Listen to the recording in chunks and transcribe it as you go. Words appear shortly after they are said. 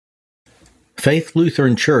Faith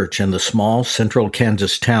Lutheran Church in the small central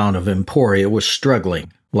Kansas town of Emporia was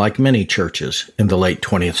struggling, like many churches in the late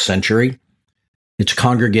 20th century. Its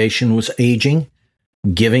congregation was aging,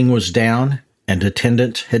 giving was down, and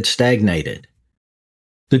attendance had stagnated.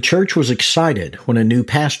 The church was excited when a new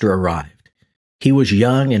pastor arrived. He was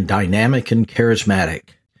young and dynamic and charismatic.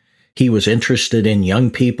 He was interested in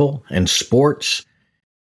young people and sports.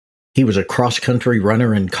 He was a cross-country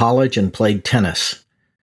runner in college and played tennis.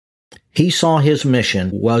 He saw his mission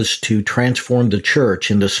was to transform the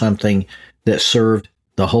church into something that served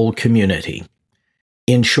the whole community.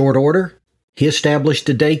 In short order, he established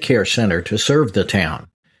a daycare center to serve the town.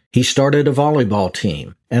 He started a volleyball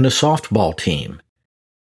team and a softball team.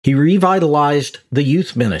 He revitalized the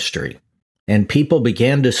youth ministry, and people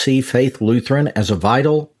began to see Faith Lutheran as a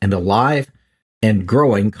vital and alive and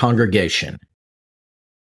growing congregation.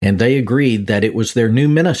 And they agreed that it was their new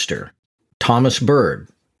minister, Thomas Bird,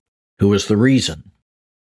 who was the reason.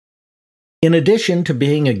 In addition to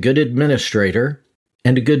being a good administrator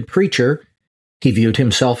and a good preacher, he viewed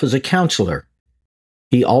himself as a counselor.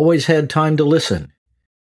 He always had time to listen.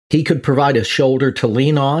 He could provide a shoulder to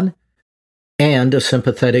lean on and a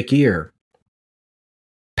sympathetic ear.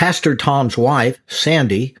 Pastor Tom's wife,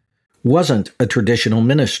 Sandy, wasn't a traditional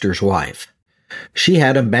minister's wife. She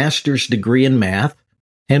had a master's degree in math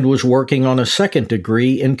and was working on a second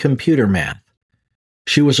degree in computer math.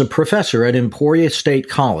 She was a professor at Emporia State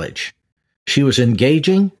College. She was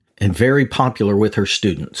engaging and very popular with her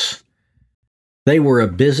students. They were a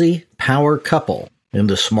busy power couple in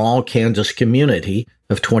the small Kansas community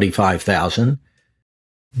of 25,000,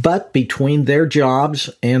 but between their jobs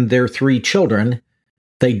and their 3 children,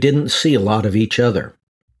 they didn't see a lot of each other.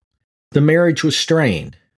 The marriage was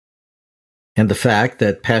strained, and the fact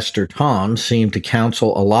that Pastor Tom seemed to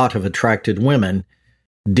counsel a lot of attracted women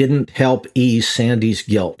didn't help ease Sandy's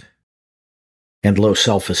guilt and low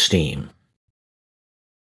self-esteem.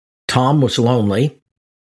 Tom was lonely,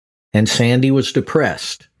 and Sandy was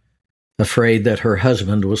depressed, afraid that her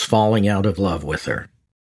husband was falling out of love with her.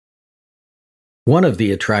 One of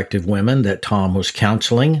the attractive women that Tom was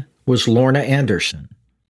counseling was Lorna Anderson.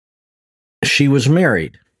 She was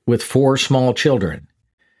married with 4 small children.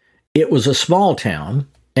 It was a small town,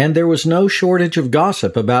 and there was no shortage of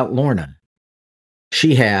gossip about Lorna.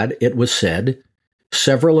 She had, it was said,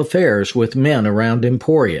 several affairs with men around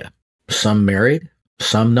Emporia, some married,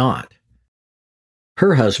 some not.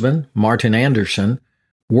 Her husband, Martin Anderson,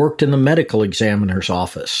 worked in the medical examiner's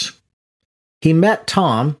office. He met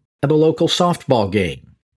Tom at a local softball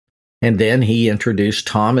game, and then he introduced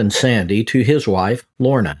Tom and Sandy to his wife,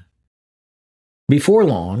 Lorna. Before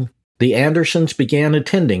long, the Andersons began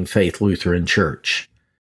attending Faith Lutheran Church.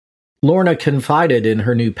 Lorna confided in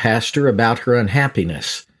her new pastor about her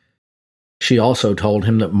unhappiness. She also told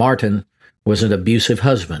him that Martin was an abusive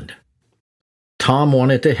husband. Tom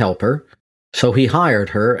wanted to help her, so he hired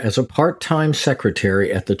her as a part-time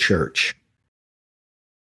secretary at the church.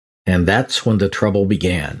 And that's when the trouble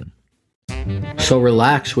began. So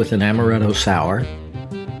relax with an amaretto sour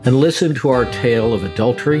and listen to our tale of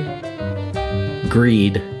adultery,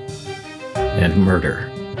 greed, and murder.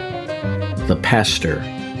 The pastor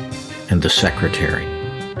and the secretary.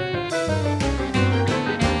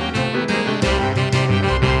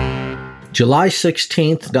 July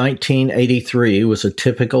 16th, 1983 was a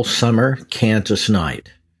typical summer Kansas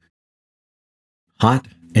night. Hot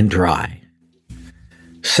and dry.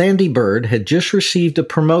 Sandy Bird had just received a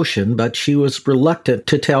promotion, but she was reluctant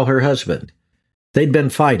to tell her husband. They'd been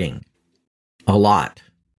fighting a lot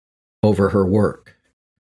over her work.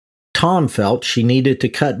 Tom felt she needed to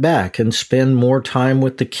cut back and spend more time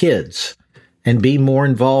with the kids and be more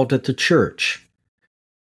involved at the church.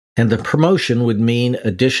 And the promotion would mean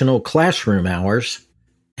additional classroom hours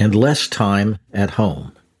and less time at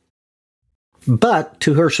home. But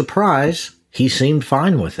to her surprise, he seemed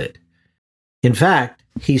fine with it. In fact,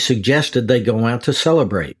 he suggested they go out to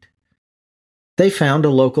celebrate. They found a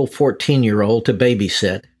local 14-year-old to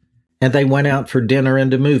babysit, and they went out for dinner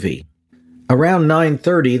and a movie. Around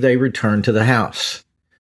 9:30, they returned to the house.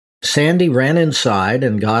 Sandy ran inside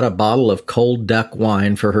and got a bottle of cold duck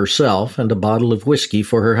wine for herself and a bottle of whiskey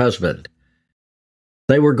for her husband.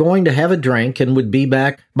 They were going to have a drink and would be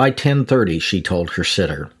back by 10:30, she told her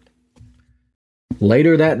sitter.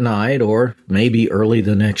 Later that night, or maybe early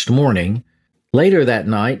the next morning,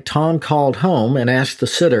 Tom called home and asked the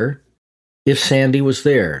sitter if Sandy was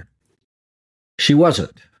there. She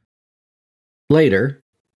wasn't. Later,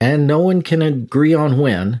 and no one can agree on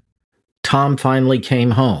when, Tom finally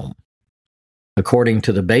came home. According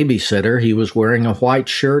to the babysitter, he was wearing a white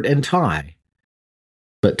shirt and tie.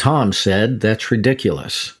 But Tom said that's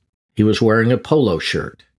ridiculous. He was wearing a polo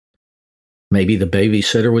shirt. Maybe the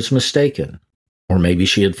babysitter was mistaken, or maybe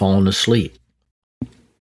she had fallen asleep.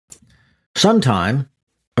 Sometime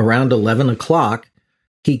around 11 o'clock,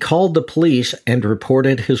 he called the police and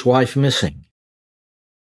reported his wife missing.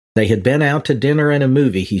 They had been out to dinner and a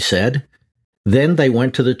movie, he said. Then they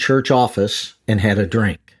went to the church office and had a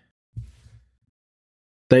drink.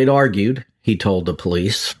 They'd argued, he told the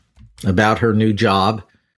police, about her new job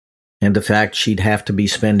and the fact she'd have to be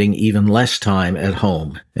spending even less time at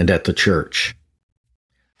home and at the church.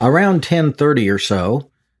 Around 10:30 or so,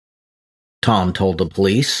 Tom told the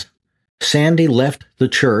police, Sandy left the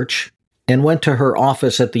church and went to her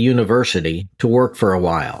office at the university to work for a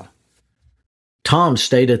while. Tom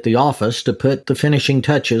stayed at the office to put the finishing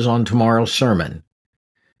touches on tomorrow's sermon.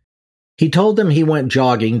 He told them he went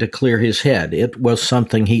jogging to clear his head. It was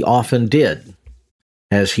something he often did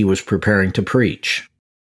as he was preparing to preach.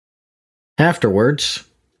 Afterwards,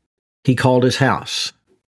 he called his house.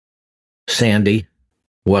 Sandy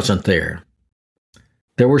wasn't there.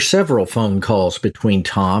 There were several phone calls between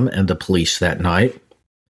Tom and the police that night.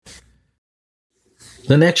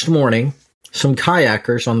 The next morning, some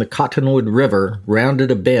kayakers on the Cottonwood River rounded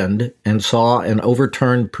a bend and saw an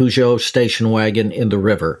overturned Peugeot station wagon in the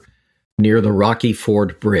river near the Rocky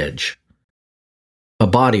Ford Bridge. A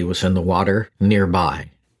body was in the water nearby.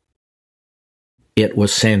 It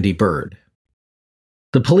was Sandy Bird.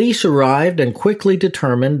 The police arrived and quickly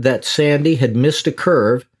determined that Sandy had missed a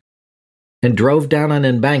curve and drove down an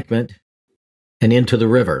embankment and into the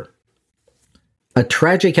river. A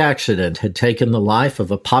tragic accident had taken the life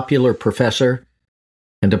of a popular professor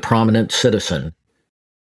and a prominent citizen,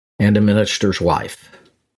 and a minister's wife.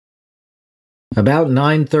 About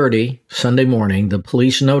 9:30 Sunday morning, the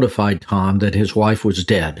police notified Tom that his wife was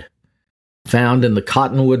dead, found in the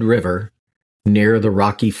Cottonwood River near the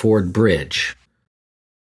Rocky Ford Bridge.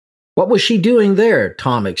 "What was she doing there?"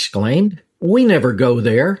 Tom exclaimed. "We never go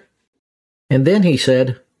there." And then he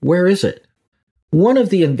said, "Where is it?" One of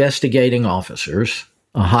the investigating officers,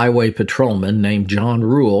 a highway patrolman named John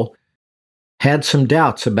Rule, had some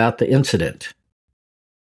doubts about the incident.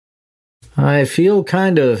 "I feel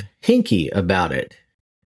kind of hinky about it,"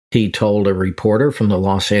 he told a reporter from the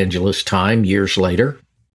Los Angeles Times years later.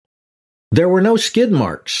 There were no skid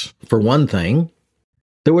marks, for one thing.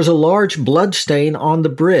 There was a large blood stain on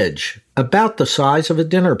the bridge, about the size of a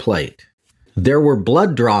dinner plate. There were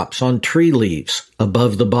blood drops on tree leaves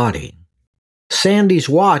above the body. Sandy's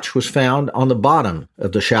watch was found on the bottom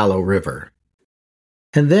of the shallow river.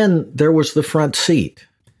 And then there was the front seat.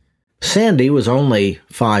 Sandy was only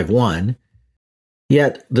 5'1",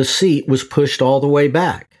 yet the seat was pushed all the way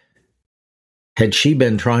back. Had she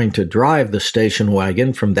been trying to drive the station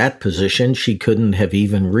wagon from that position, she couldn't have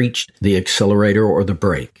even reached the accelerator or the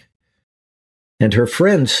brake. And her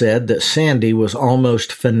friend said that Sandy was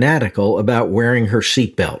almost fanatical about wearing her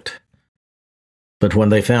seatbelt. But when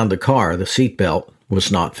they found the car, the seatbelt was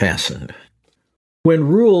not fastened. When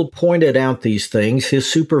Rule pointed out these things, his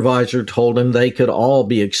supervisor told him they could all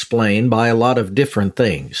be explained by a lot of different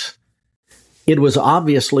things. It was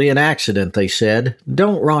obviously an accident, they said.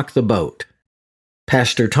 Don't rock the boat.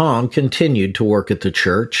 Pastor Tom continued to work at the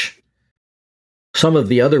church. Some of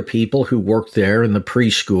the other people who worked there in the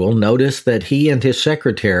preschool noticed that he and his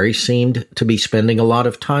secretary seemed to be spending a lot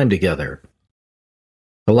of time together.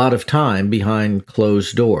 A lot of time behind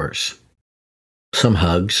closed doors. Some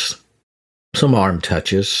hugs, some arm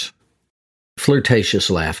touches, flirtatious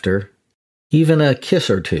laughter, even a kiss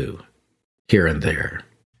or two, here and there.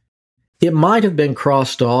 It might have been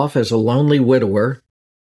crossed off as a lonely widower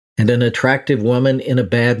and an attractive woman in a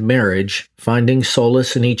bad marriage finding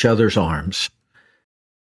solace in each other's arms.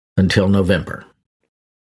 Until November.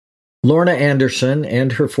 Lorna Anderson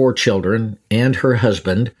and her 4 children and her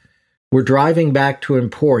husband were driving back to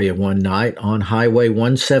Emporia one night on Highway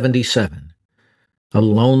 177, a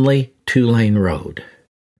lonely 2-lane road.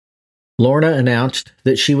 Lorna announced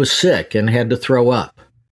that she was sick and had to throw up.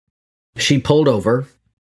 She pulled over,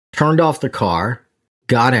 turned off the car,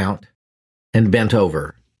 got out, and bent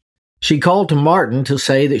over. She called to Martin to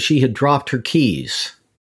say that she had dropped her keys.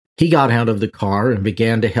 He got out of the car and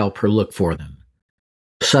began to help her look for them.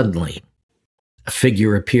 Suddenly, a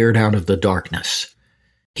figure appeared out of the darkness.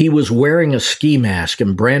 He was wearing a ski mask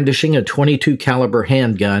and brandishing a .22 caliber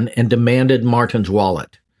handgun and demanded Martin's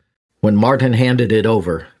wallet. When Martin handed it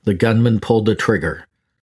over, the gunman pulled the trigger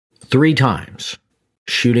 3 times,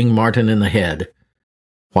 shooting Martin in the head,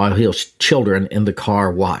 while his children in the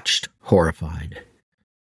car watched, horrified.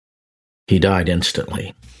 He died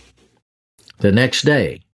instantly. The next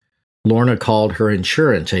day, Lorna called her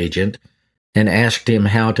insurance agent and asked him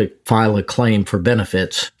how to file a claim for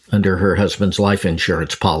benefits under her husband's life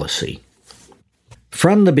insurance policy.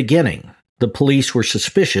 From the beginning, the police were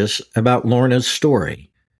suspicious about Lorna's story.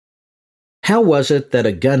 How was it that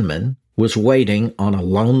a gunman was waiting on a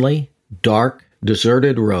lonely, dark,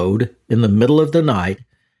 deserted road in the middle of the night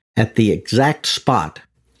at the exact spot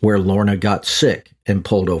where Lorna got sick and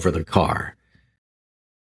pulled over the car?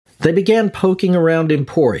 They began poking around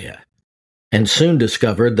Emporia and soon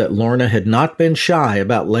discovered that Lorna had not been shy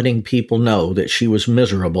about letting people know that she was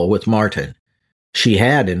miserable with Martin. She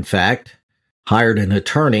had, in fact, hired an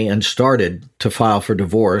attorney and started to file for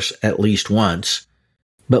divorce at least once,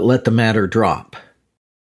 but let the matter drop.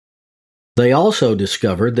 They also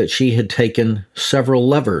discovered that she had taken several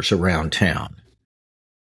lovers around town.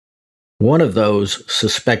 One of those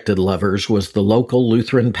suspected lovers was the local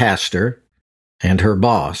Lutheran pastor and her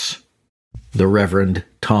boss, the Reverend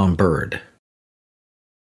Tom Bird,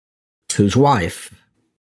 whose wife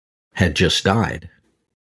had just died.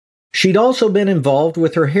 She'd also been involved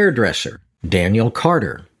with her hairdresser, Daniel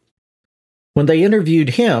Carter. When they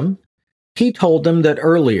interviewed him, he told them that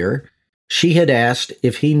earlier she had asked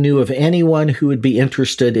if he knew of anyone who would be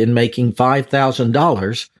interested in making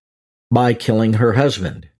 $5,000 by killing her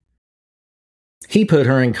husband. He put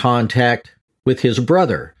her in contact with his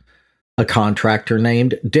brother, a contractor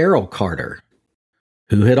named Daryl Carter,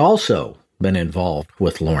 who had also been involved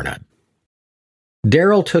with Lorna.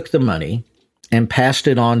 Daryl took the money and passed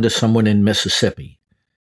it on to someone in Mississippi.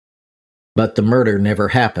 But the murder never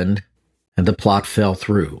happened, and the plot fell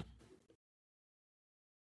through.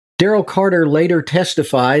 Daryl Carter later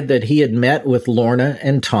testified that he had met with Lorna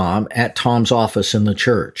and Tom at Tom's office in the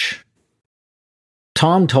church.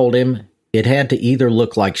 Tom told him it had to either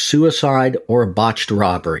look like suicide or a botched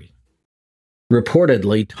robbery.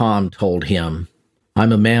 Reportedly, Tom told him,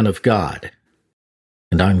 "I'm a man of God,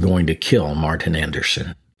 and I'm going to kill Martin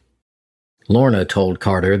Anderson." Lorna told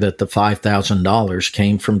Carter that the $5,000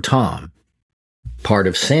 came from Tom, part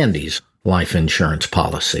of Sandy's life insurance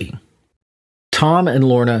policy. Tom and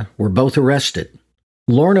Lorna were both arrested.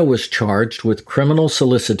 Lorna was charged with criminal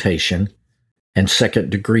solicitation and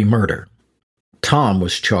second-degree murder. Tom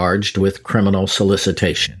was charged with criminal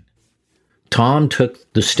solicitation. Tom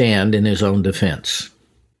took the stand in his own defense.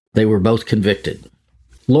 They were both convicted.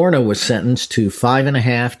 Lorna was sentenced to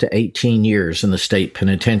 5.5 to 18 years in the state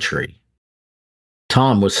penitentiary.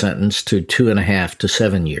 Tom was sentenced to 2.5 to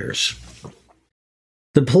 7 years.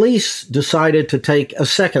 The police decided to take a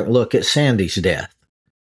second look at Sandy's death.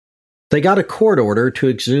 They got a court order to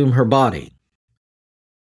exhume her body.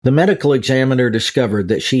 The medical examiner discovered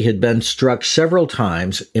that she had been struck several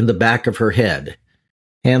times in the back of her head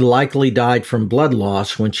and likely died from blood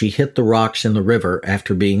loss when she hit the rocks in the river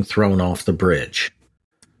after being thrown off the bridge.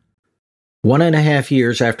 1.5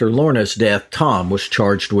 years after Lorna's death, Tom was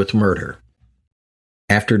charged with murder.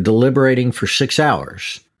 After deliberating for 6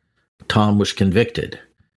 hours, Tom was convicted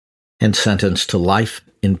and sentenced to life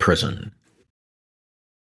in prison.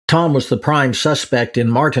 Tom was the prime suspect in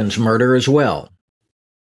Martin's murder as well.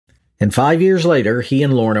 And 5 years later, he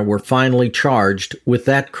and Lorna were finally charged with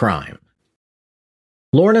that crime.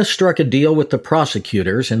 Lorna struck a deal with the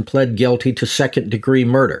prosecutors and pled guilty to second-degree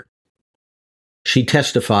murder. She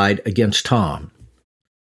testified against Tom.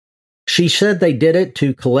 She said they did it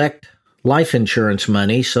to collect life insurance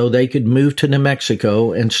money so they could move to New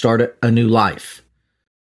Mexico and start a new life.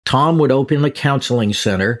 Tom would open a counseling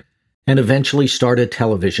center and eventually start a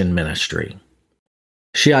television ministry.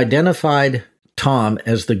 She identified Tom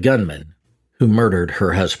as the gunman who murdered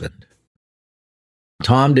her husband.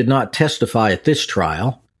 Tom did not testify at this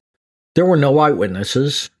trial. There were no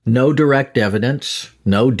eyewitnesses, no direct evidence,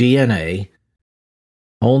 no DNA,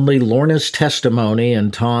 only Lorna's testimony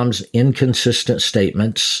and Tom's inconsistent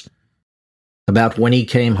statements about when he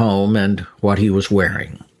came home and what he was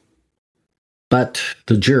wearing. But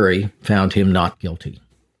the jury found him not guilty.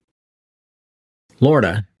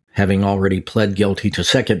 Lorna, having already pled guilty to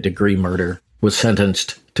second-degree murder, was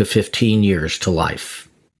sentenced to 15 years to life.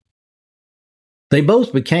 They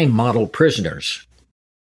both became model prisoners.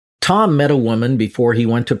 Tom met a woman before he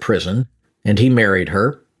went to prison, and he married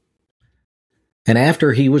her. And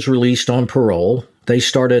after he was released on parole, they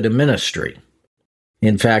started a ministry.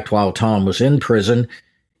 In fact, while Tom was in prison,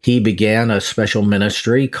 he began a special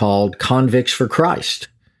ministry called Convicts for Christ,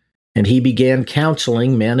 and he began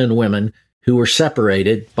counseling men and women who were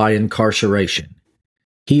separated by incarceration.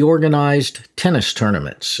 He organized tennis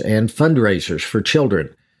tournaments and fundraisers for children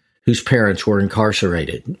whose parents were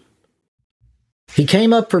incarcerated. He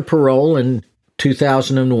came up for parole in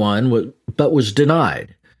 2001, but was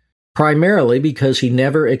denied, primarily because he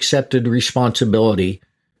never accepted responsibility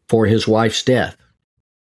for his wife's death.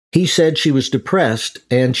 He said she was depressed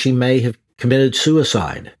and she may have committed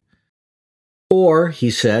suicide. Or,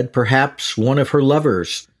 he said, perhaps one of her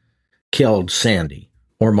lovers killed Sandy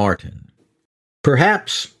or Martin.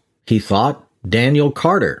 Perhaps, he thought, Daniel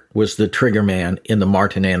Carter was the trigger man in the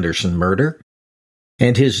Martin Anderson murder,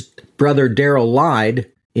 and his brother Daryl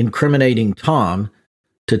lied, incriminating Tom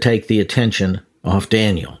to take the attention off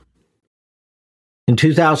Daniel. In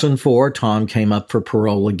 2004, Tom came up for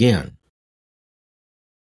parole again.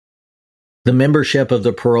 The membership of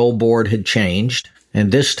the parole board had changed,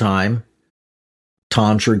 and this time,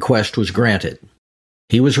 Tom's request was granted.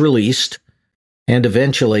 He was released, and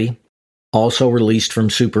eventually also released from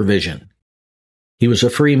supervision. He was a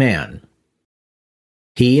free man.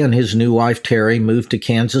 He and his new wife Terry moved to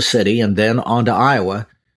Kansas City and then on to Iowa,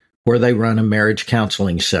 where they run a marriage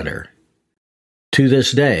counseling center. To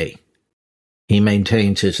this day, he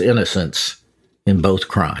maintains his innocence in both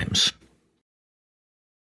crimes.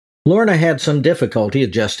 Lorna had some difficulty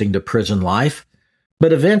adjusting to prison life,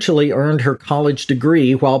 but eventually earned her college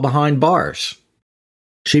degree while behind bars.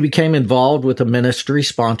 She became involved with a ministry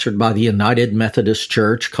sponsored by the United Methodist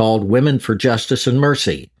Church called Women for Justice and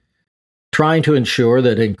Mercy, trying to ensure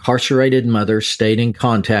that incarcerated mothers stayed in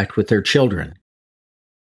contact with their children.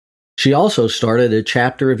 She also started a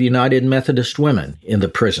chapter of United Methodist Women in the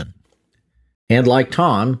prison. And like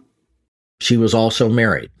Tom, she was also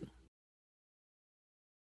married.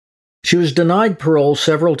 She was denied parole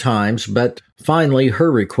several times, but finally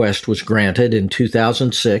her request was granted in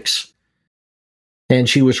 2006, and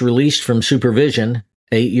she was released from supervision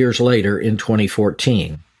 8 years later in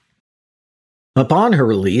 2014. Upon her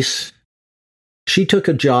release, she took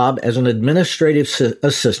a job as an administrative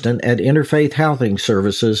assistant at Interfaith Housing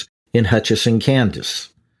Services in Hutchinson, Kansas.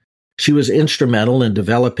 She was instrumental in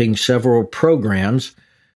developing several programs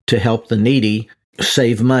to help the needy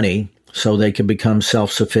save money so they could become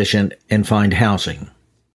self-sufficient and find housing.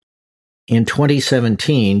 In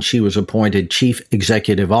 2017, she was appointed Chief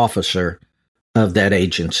Executive Officer of that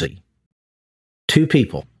agency. 2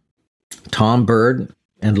 people, Tom Bird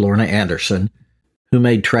and Lorna Anderson, who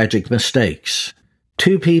made tragic mistakes.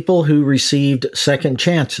 2 people who received second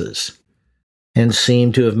chances and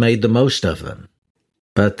seemed to have made the most of them.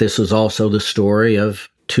 But this is also the story of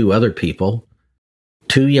 2 other people,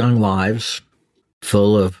 2 young lives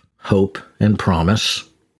full of hope and promise,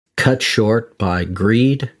 cut short by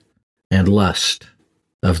greed and lust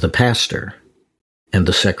of the pastor and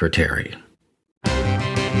the secretary.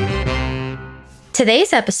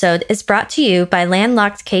 Today's episode is brought to you by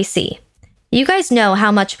Landlocked KC. You guys know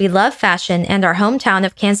how much we love fashion and our hometown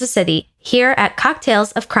of Kansas City here at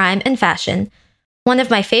Cocktails of Crime and Fashion. One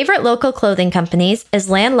of my favorite local clothing companies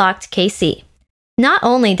is Landlocked KC. Not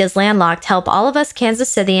only does Landlocked help all of us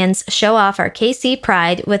Kansas Cityans show off our KC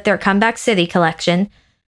pride with their Comeback City collection,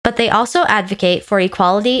 but they also advocate for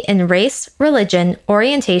equality in race, religion,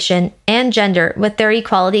 orientation, and gender with their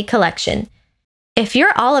Equality collection. If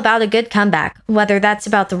you're all about a good comeback, whether that's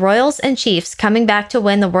about the Royals and Chiefs coming back to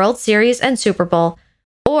win the World Series and Super Bowl,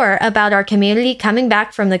 or about our community coming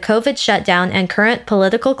back from the COVID shutdown and current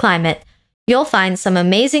political climate, you'll find some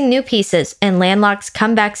amazing new pieces in Landlocked's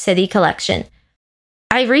Comeback City collection.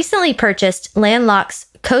 I recently purchased Landlocked's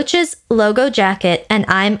Coach's logo jacket, and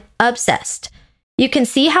I'm obsessed. You can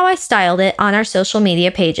see how I styled it on our social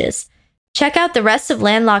media pages. Check out the rest of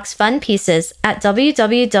Landlocked's fun pieces at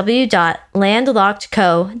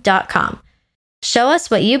www.landlockedco.com. Show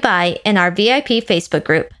us what you buy in our VIP Facebook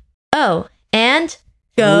group. Oh, and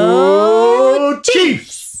go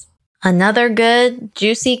Chiefs! Another good,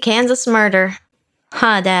 juicy Kansas murder.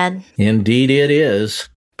 Huh, Dad? Indeed it is.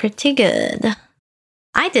 Pretty good.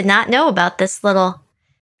 I did not know about this little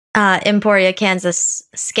Emporia, Kansas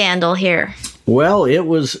scandal here. Well, it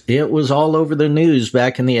was all over the news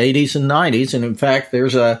back in the 80s and 90s, and in fact,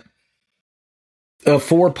 there's a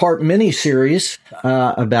 4-part miniseries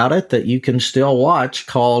about it that you can still watch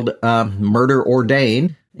called Murder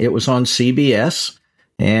Ordained. It was on CBS,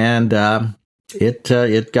 and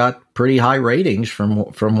it got pretty high ratings from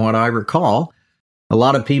what I recall. A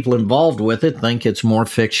lot of people involved with it think it's more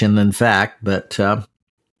fiction than fact, but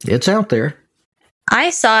it's out there. I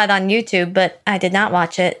saw it on YouTube, but I did not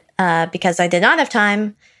watch it because I did not have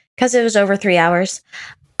time because it was over 3 hours.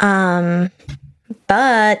 But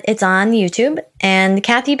it's on YouTube, and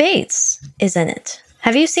Kathy Bates is in it.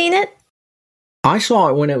 Have you seen it? I saw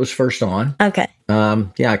it when it was first on. Okay.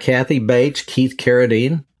 Yeah, Kathy Bates, Keith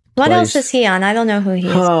Carradine. What else is he on? I don't know who he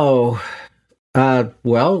is. Oh,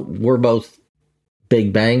 well, we're both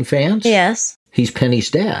Big Bang fans. Yes. He's Penny's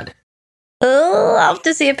dad. Oh, I'll have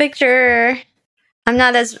to see a picture. I'm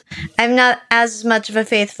not as much of a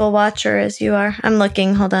faithful watcher as you are. I'm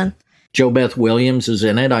looking. Hold on. JoBeth Williams is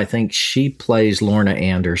in it. I think she plays Lorna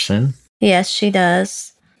Anderson. Yes, she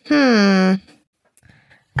does. I've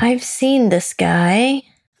seen this guy.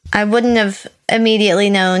 I wouldn't have immediately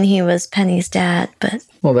known he was Penny's dad, but...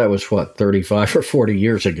 Well, that was, 35 or 40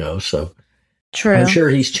 years ago, so... True. I'm sure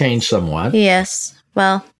he's changed somewhat. Yes.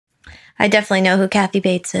 Well, I definitely know who Kathy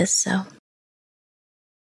Bates is, so...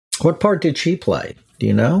 What part did she play? Do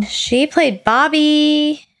you know? She played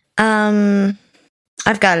Bobby.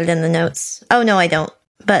 I've got it in the notes. Oh, no, I don't.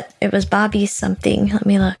 But it was Bobby something. Let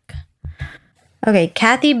me look. Okay,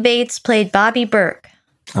 Kathy Bates played Bobby Burke.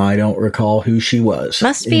 I don't recall who she was.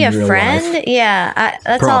 Must be a friend? Life. Yeah,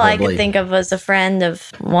 that's Probably. All I could think of was a friend of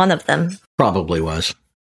one of them. Probably was.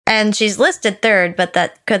 And she's listed third, but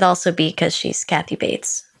that could also be because she's Kathy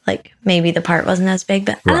Bates. Like, maybe the part wasn't as big,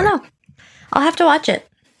 but I don't know. I'll have to watch it.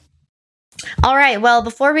 All right, well,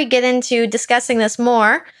 before we get into discussing this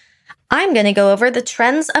more, I'm going to go over the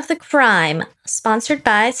trends of the crime, sponsored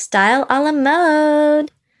by Style a la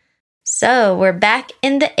Mode. So, we're back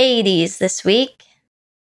in the 80s this week.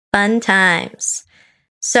 Fun times.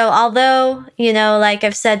 So, although, like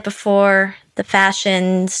I've said before, the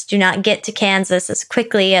fashions do not get to Kansas as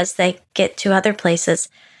quickly as they get to other places,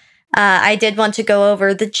 I did want to go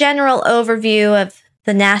over the general overview of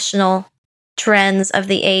the national trends of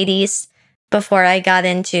the 80s. Before I got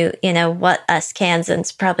into, what us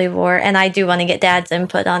Kansans probably wore. And I do want to get Dad's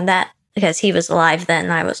input on that because he was alive then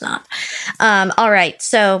and I was not. All right.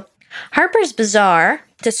 So Harper's Bazaar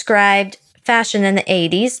described fashion in the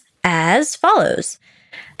 80s as follows.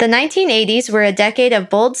 The 1980s were a decade of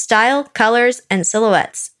bold style, colors, and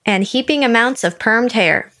silhouettes, and heaping amounts of permed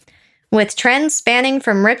hair. With trends spanning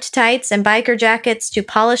from ripped tights and biker jackets to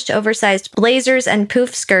polished oversized blazers and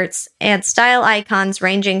poof skirts, and style icons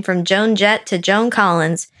ranging from Joan Jett to Joan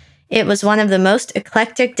Collins, it was one of the most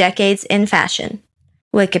eclectic decades in fashion.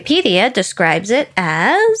 Wikipedia describes it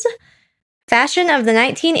as... Fashion of the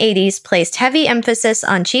 1980s placed heavy emphasis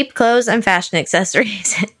on cheap clothes and fashion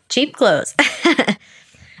accessories. Cheap clothes.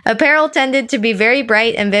 Apparel tended to be very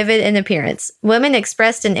bright and vivid in appearance. Women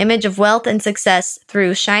expressed an image of wealth and success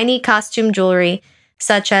through shiny costume jewelry,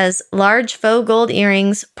 such as large faux gold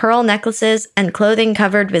earrings, pearl necklaces, and clothing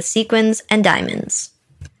covered with sequins and diamonds.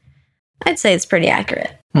 I'd say it's pretty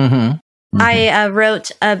accurate. I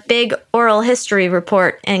wrote a big oral history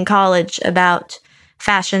report in college about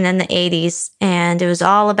fashion in the 80s, and it was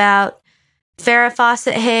all about Farrah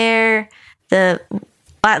Fawcett hair, the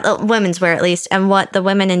women's wear at least, and what the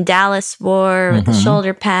women in Dallas wore with the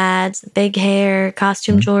shoulder pads, the big hair,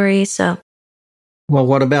 costume jewelry. So, well,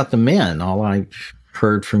 what about the men? All I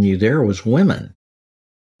heard from you there was women.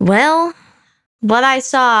 Well, what I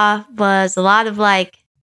saw was a lot of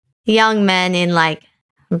young men in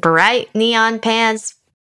bright neon pants,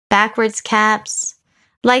 backwards caps,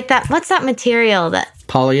 like that. What's that material? That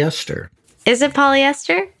polyester. Is it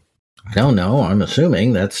polyester? I don't know. I'm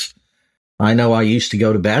assuming that's. I know I used to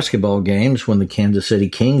go to basketball games when the Kansas City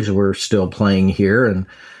Kings were still playing here, and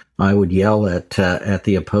I would yell at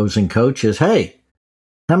the opposing coaches, "Hey,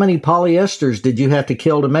 how many polyesters did you have to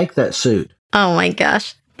kill to make that suit?" Oh my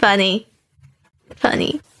gosh. Funny.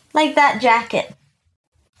 Like that jacket.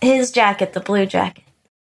 His jacket, the blue jacket.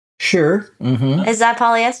 Sure. Is that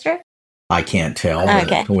polyester? I can't tell.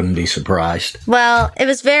 Okay. I wouldn't be surprised. Well, it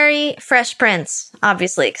was very Fresh Prince,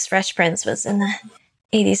 obviously, because Fresh Prince was in the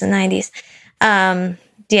 80s and 90s.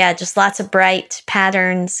 Yeah, just lots of bright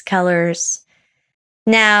patterns, colors.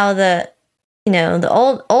 Now the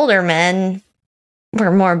older men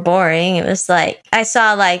were more boring. It was I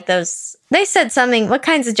saw those, they said something, what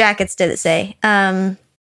kinds of jackets did it say?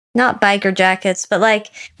 Not biker jackets, but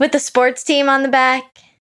with the sports team on the back.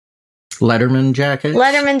 Letterman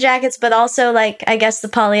jackets, but also I guess the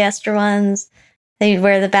polyester ones. They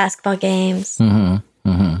wear the basketball games.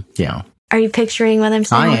 Yeah. Are you picturing what I'm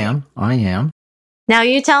saying? I am. Now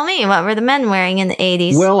you tell me, what were the men wearing in the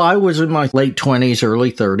 80s? Well, I was in my late 20s,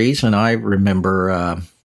 early 30s, and I remember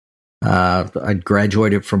I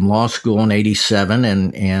graduated from law school in 87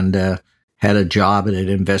 and had a job at an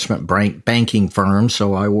investment banking firm,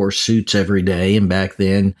 so I wore suits every day. And back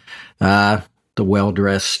then, the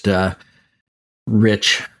well-dressed,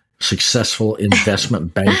 rich, successful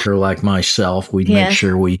investment banker like myself, we'd make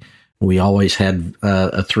sure we always had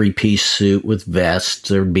a three-piece suit with vests.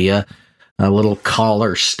 There'd be a little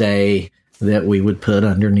collar stay that we would put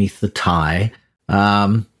underneath the tie.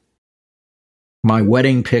 My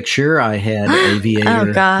wedding picture, I had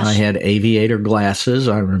aviator. I had aviator glasses.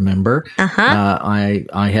 I remember.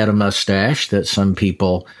 I had a mustache that some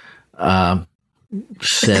people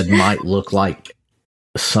said might look like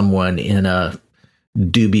someone in a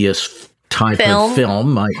dubious type of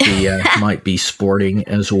film might be sporting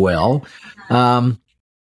as well.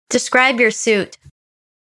 Describe your suit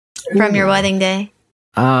from your wedding day.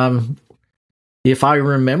 If I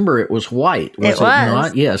remember, it was white. Was it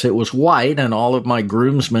not? Yes, it was white, and all of my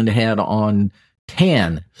groomsmen had on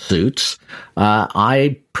tan suits.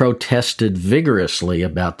 I protested vigorously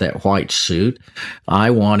about that white suit. I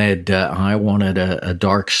wanted a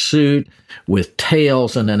dark suit with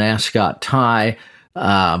tails and an ascot tie.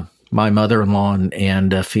 My mother-in-law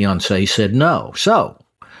and fiance said no. So,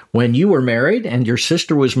 when you were married and your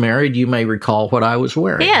sister was married, you may recall what I was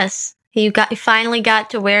wearing. Yes, you finally got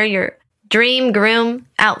to wear your dream groom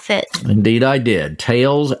outfit. Indeed, I did.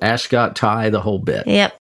 Tails, ascot tie, the whole bit.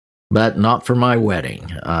 Yep. But not for my wedding.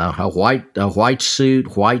 A white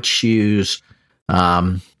suit, white shoes.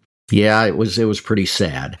 It was pretty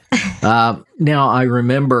sad. Now I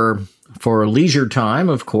remember for leisure time,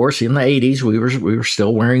 of course, in the 80s, we were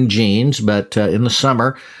still wearing jeans, but in the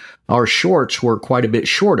summer, our shorts were quite a bit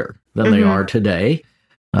shorter than they are today.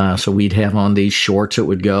 So we'd have on these shorts that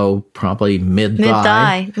would go probably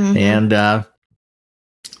mid-thigh.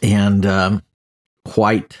 And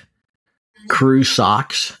white crew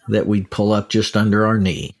socks that we'd pull up just under our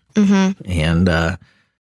knee. And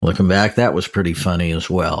looking back, that was pretty funny as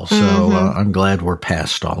well. So I'm glad we're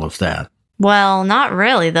past all of that. Well, not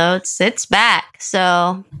really, though. It's back.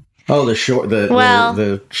 So. Oh, the short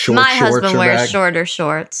shorts. My husband wears shorter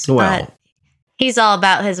shorts. Well, but he's all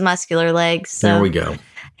about his muscular legs. So there we go.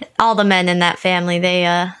 All the men in that family, they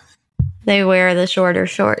wear the shorter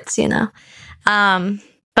shorts, you know.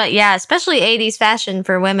 But yeah, especially 80s fashion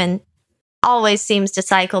for women always seems to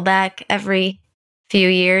cycle back every few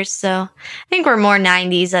years. So I think we're more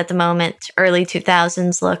 90s at the moment, early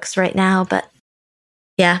 2000s looks right now. But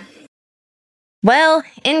yeah. Well,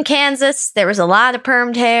 in Kansas, there was a lot of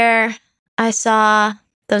permed hair. I saw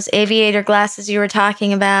those aviator glasses you were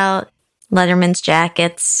talking about, Letterman's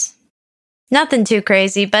jackets. Nothing too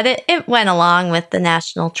crazy, but it went along with the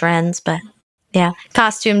national trends. But yeah,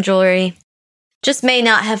 costume jewelry just may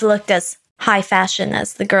not have looked as high fashion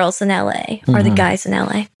as the girls in LA or the guys in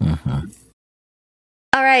LA.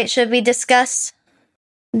 All right, should we discuss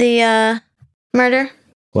the murder?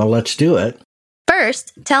 Well, let's do it.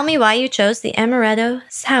 First, tell me why you chose the Amaretto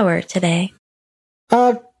Sour today.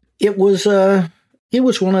 It was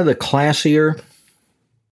one of the classier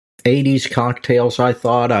 80s cocktails, I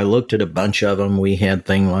thought. I looked at a bunch of them. We had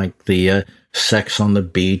things like the sex on the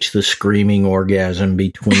beach, the screaming orgasm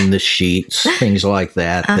between the sheets, things like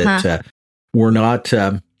that, that were not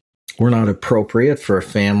appropriate for a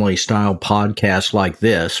family-style podcast like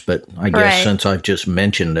this, but I guess since I've just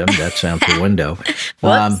mentioned them, that's out the window.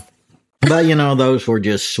 But, those were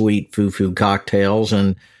just sweet foo-foo cocktails,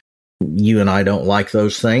 and you and I don't like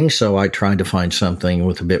those things, so I tried to find something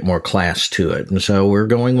with a bit more class to it. And so we're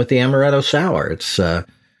going with the Amaretto Sour. It's going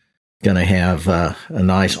to have a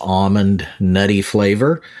nice almond, nutty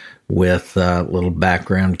flavor with a little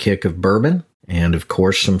background kick of bourbon and, of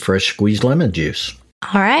course, some fresh squeezed lemon juice.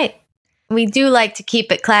 All right. We do like to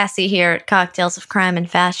keep it classy here at Cocktails of Crime and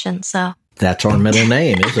Fashion, so. That's our middle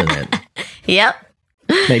name, isn't it? Yep.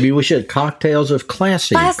 Maybe we should Cocktails of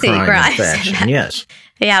Classy Crime and Fashion. Yes.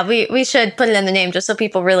 Yeah, we should put it in the name just so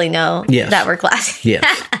people really know that we're classy.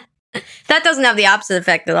 Yes. That doesn't have the opposite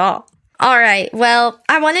effect at all. All right. Well,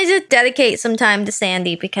 I wanted to dedicate some time to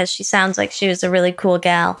Sandy because she sounds like she was a really cool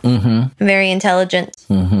gal. Very intelligent.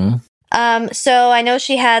 So I know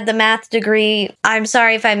she had the math degree. I'm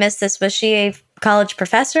sorry if I missed this. Was she a college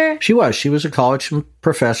professor? She was. She was a college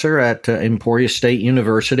professor at Emporia State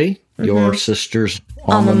University, your sister's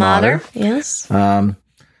alma mater. Yes.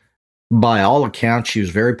 By all accounts, she was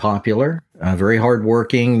very popular, very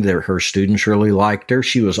hardworking. Her students really liked her.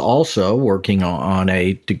 She was also working on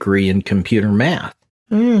a degree in computer math.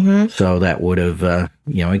 So that would have,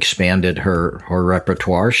 expanded her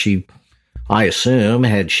repertoire. I assume,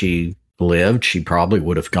 had she lived, she probably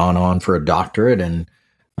would have gone on for a doctorate and,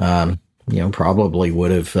 probably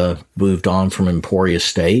would have moved on from Emporia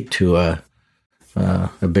State to a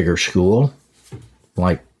bigger school,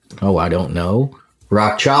 like, I don't know,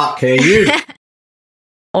 Rock Chalk, KU.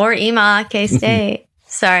 Or EMA, K-State.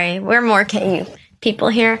 Sorry, we're more KU people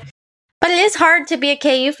here. But it is hard to be a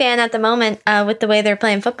KU fan at the moment with the way they're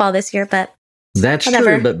playing football this year, but that's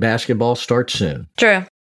whatever. True, but basketball starts soon. True.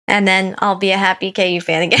 And then I'll be a happy KU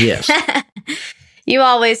fan again. Yes. You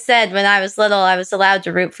always said when I was little, I was allowed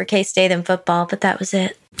to root for K-State in football, but that was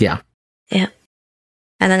it. Yeah. Yeah.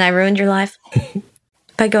 And then I ruined your life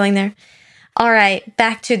by going there. All right,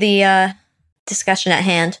 back to the discussion at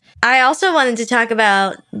hand. I also wanted to talk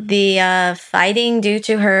about the fighting due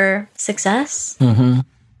to her success. How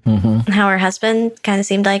her husband kind of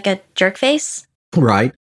seemed like a jerk face.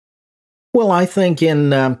 Right. Well, I think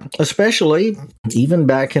especially even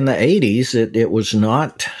back in the 80s, it was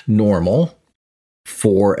not normal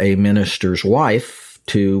for a minister's wife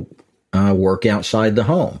to work outside the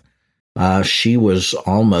home. She was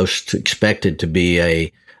almost expected to be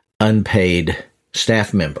a unpaid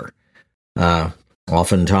staff member.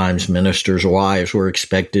 Oftentimes, ministers' wives were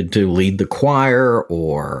expected to lead the choir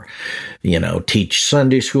or, teach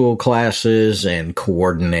Sunday school classes and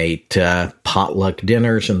coordinate potluck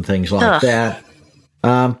dinners and things like that.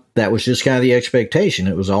 That was just kind of the expectation.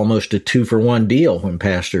 It was almost a 2-for-1 deal when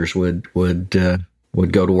pastors would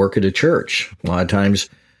go to work at a church. A lot of times,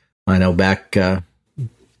 I know back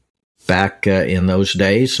in those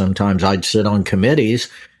days, sometimes I'd sit on committees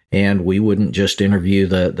and we wouldn't just interview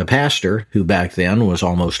the pastor, who back then was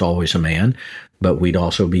almost always a man, but we'd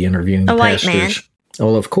also be interviewing the pastor's. White man.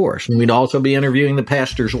 Oh, of course. And we'd also be interviewing the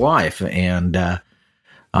pastor's wife. And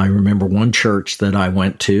I remember one church that I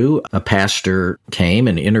went to, a pastor came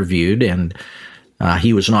and interviewed, and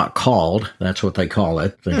he was not called. That's what they call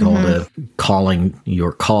it. They call it calling.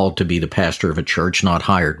 You're called to be the pastor of a church, not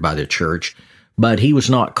hired by the church. But he was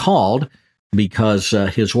not called because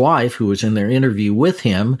his wife, who was in their interview with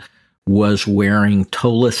him, was wearing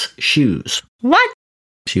toeless shoes. What?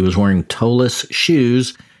 She was wearing toeless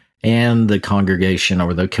shoes, and the congregation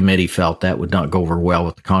or the committee felt that would not go over well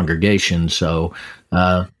with the congregation, so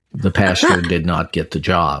the pastor did not get the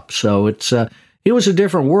job. So it was a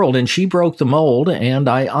different world, and she broke the mold, and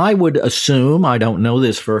I would assume, I don't know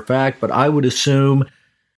this for a fact, but I would assume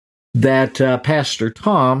that Pastor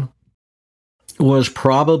Tom was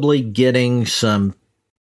probably getting some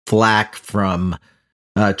flack from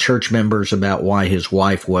church members about why his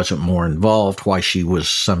wife wasn't more involved, why she was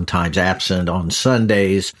sometimes absent on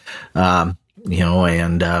Sundays, and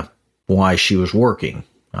why she was working.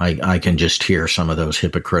 I can just hear some of those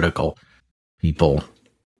hypocritical people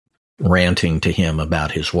ranting to him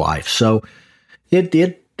about his wife. So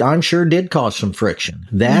it I'm sure did cause some friction.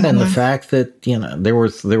 That and the fact that, there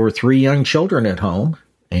were 3 young children at home.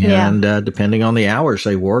 And depending on the hours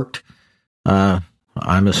they worked,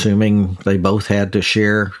 I'm assuming they both had to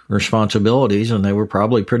share responsibilities, and they were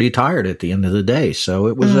probably pretty tired at the end of the day. So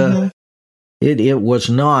it was it was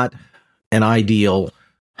not an ideal,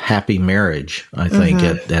 happy marriage, I think,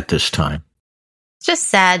 at this time. It's just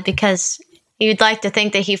sad because you'd like to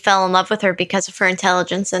think that he fell in love with her because of her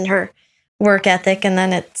intelligence and her work ethic, and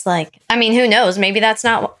then it's like, I mean, who knows? Maybe that's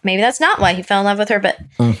not why he fell in love with her, but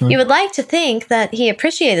you would like to think that he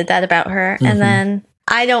appreciated that about her. And then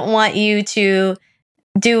I don't want you to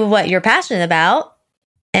do what you're passionate about,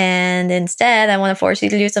 and instead I want to force you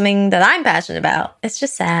to do something that I'm passionate about. It's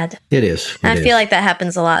just sad. It is. I feel like that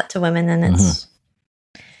happens a lot to women, and it's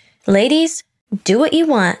ladies, do what you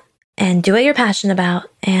want and do what you're passionate about,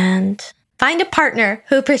 and find a partner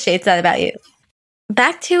who appreciates that about you.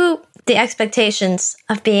 Back to the expectations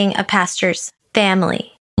of being a pastor's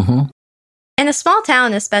family. In a small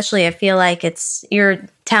town, especially, I feel like it's your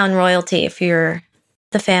town royalty if you're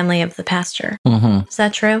the family of the pastor. Is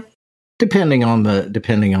that true? Depending on the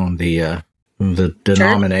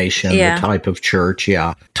denomination, the type of church,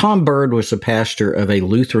 yeah. Tom Bird was a pastor of a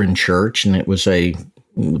Lutheran church, and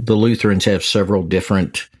the Lutherans have several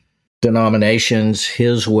different denominations.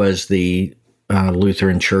 His was the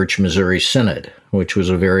Lutheran Church Missouri Synod, which was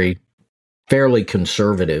a fairly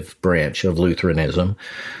conservative branch of Lutheranism.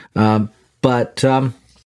 But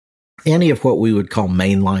any of what we would call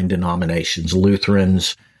mainline denominations,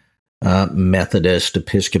 Lutherans, Methodist,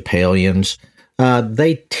 Episcopalians,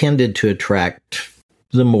 they tended to attract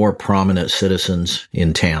the more prominent citizens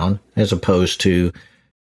in town, as opposed to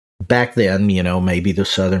back then, maybe the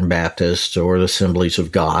Southern Baptists or the Assemblies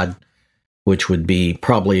of God, which would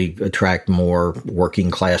probably attract more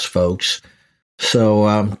working class folks.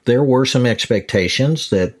 So there were some expectations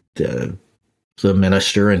that the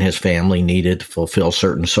minister and his family needed to fulfill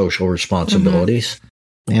certain social responsibilities.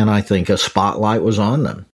 And I think a spotlight was on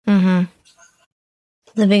them.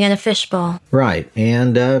 Living in a fishbowl. Right.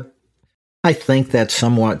 And I think that's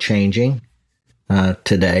somewhat changing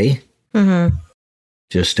today.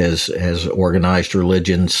 Just as organized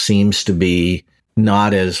religion seems to be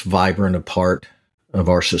not as vibrant a part of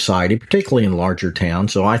our society, particularly in larger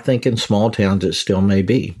towns. So I think in small towns it still may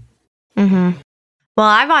be. Well,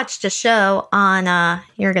 I watched a show on,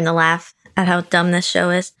 you're going to laugh at how dumb this show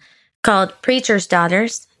is, called Preacher's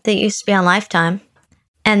Daughters, that used to be on Lifetime.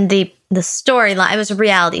 And the storyline, it was a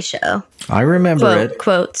reality show. I remember it.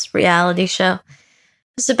 Quotes, reality show.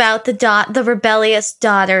 It's about the rebellious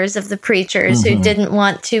daughters of the preachers who didn't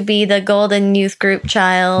want to be the golden youth group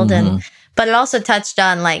child, but it also touched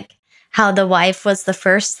on like how the wife was the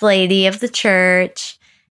first lady of the church,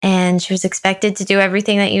 and she was expected to do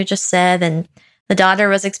everything that you just said, and the daughter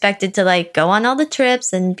was expected to like go on all the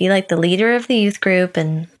trips and be like the leader of the youth group,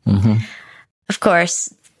 and of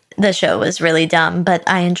course the show was really dumb, but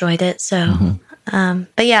I enjoyed it. So,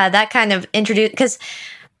 but yeah, that kind of introduced, because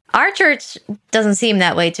our church doesn't seem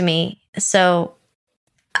that way to me. So,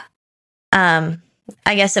 I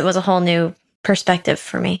guess it was a whole new perspective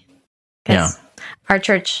for me. Yeah. Our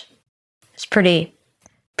church is pretty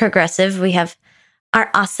progressive. We have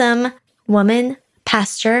our awesome woman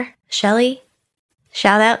pastor, Shelly.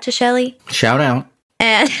 Shout out to Shelly. Shout out.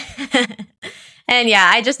 And, and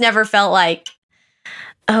yeah, I just never felt like,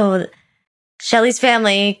 oh, Shelly's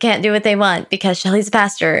family can't do what they want because Shelly's a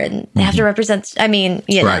pastor and they have to represent. I mean,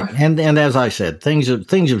 you know. Right. And as I said, things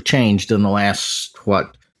have changed in the last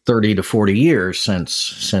 30 to 40 years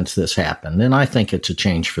since this happened, and I think it's a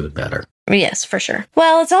change for the better. Yes, for sure.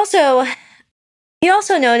 Well, it's also, you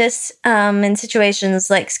also notice in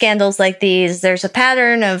situations like scandals like these, there's a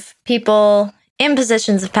pattern of people in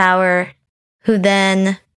positions of power who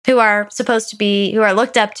are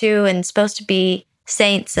looked up to and supposed to be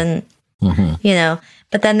saints, and you know,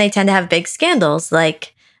 but then they tend to have big scandals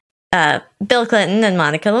like Bill Clinton and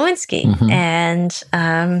Monica Lewinsky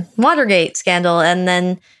and Watergate scandal, and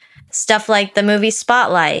then stuff like the movie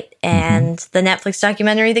Spotlight and the Netflix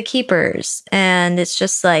documentary The Keepers. And it's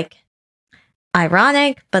just like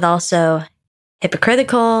ironic, but also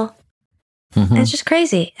hypocritical. And it's just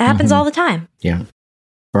crazy. It happens all the time. Yeah.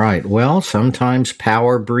 Right. Well, sometimes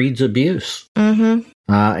power breeds abuse.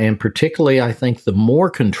 And particularly, I think the more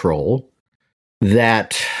control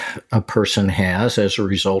that a person has as a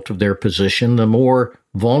result of their position, the more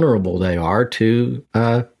vulnerable they are to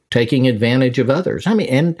taking advantage of others. I mean,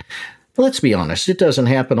 and let's be honest, it doesn't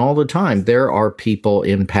happen all the time. There are people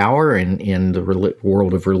in power in the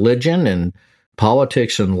world of religion and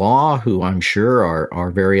politics and law who I'm sure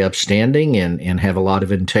are very upstanding and have a lot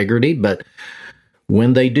of integrity, but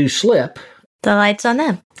when they do slip, the light's on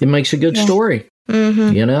them. It makes a good story,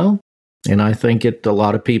 you know? And I think a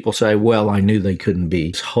lot of people say, well, I knew they couldn't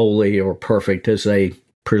be as holy or perfect as they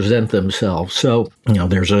present themselves. So, you know,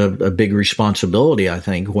 there's a big responsibility, I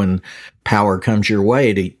think, when power comes your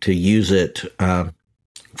way to use it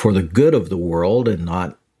for the good of the world and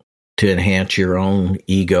not to enhance your own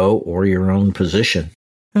ego or your own position.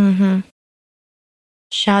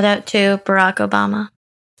 Shout out to Barack Obama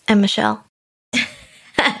and Michelle.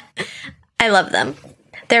 I love them.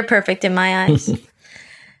 They're perfect in my eyes.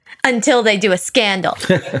 Until they do a scandal.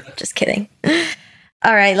 Just kidding.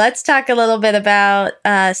 All right, let's talk a little bit about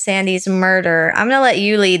Sandy's murder. I'm going to let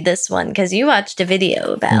you lead this one because you watched a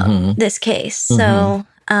video about this case. So,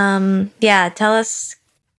 yeah, tell us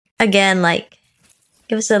again, like,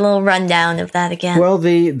 give us a little rundown of that again. Well,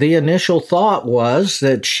 the initial thought was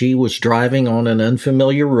that she was driving on an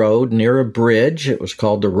unfamiliar road near a bridge. It was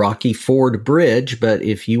called the Rocky Ford Bridge, but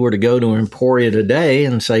if you were to go to Emporia today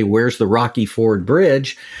and say, where's the Rocky Ford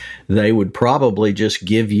Bridge, they would probably just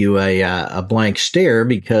give you a blank stare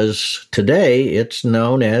because today it's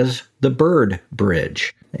known as the Byrd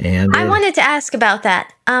Bridge. And I wanted to ask about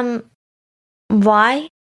that. Why?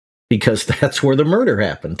 Because that's where the murder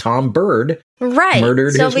happened. Tom Byrd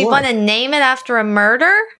murdered his wife. So we want to name it after a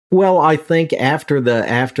murder? Well, I think after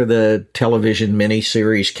the television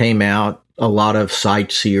miniseries came out, a lot of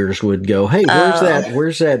sightseers would go, "Hey,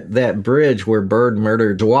 where's that bridge where Byrd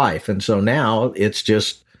murdered his wife?" And so now it's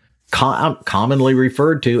just commonly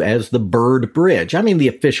referred to as the Byrd Bridge. I mean, the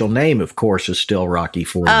official name, of course, is still Rocky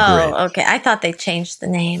Ford Bridge. Oh, okay. I thought they changed the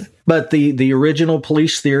name. But the original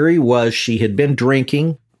police theory was she had been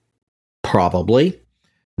drinking, probably,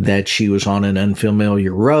 that she was on an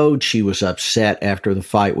unfamiliar road. She was upset after the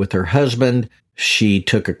fight with her husband. She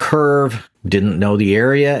took a curve, didn't know the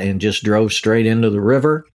area, and just drove straight into the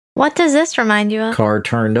river. What does this remind you of? Car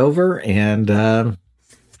turned over, and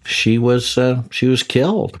she was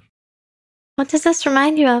killed. What does this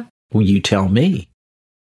remind you of? Well, you tell me.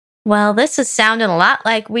 Well, this is sounding a lot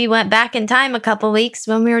like we went back in time a couple weeks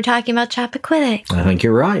when we were talking about Chappaquiddick. I think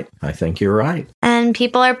you're right. And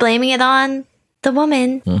people are blaming it on the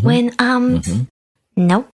woman when,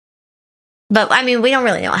 nope. But, I mean, we don't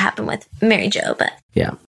really know what happened with Mary Jo, but...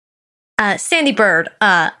 Yeah. Sandy Byrd,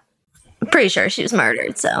 pretty sure she was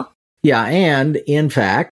murdered, so... Yeah, and, in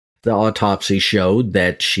fact, the autopsy showed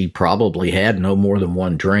that she probably had no more than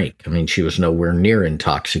one drink. I mean, she was nowhere near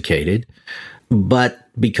intoxicated. But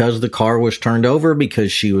because the car was turned over,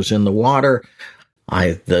 because she was in the water,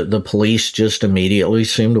 The police just immediately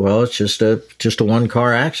assumed, well, it's just a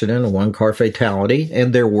one-car accident, a one-car fatality,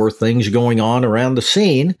 and there were things going on around the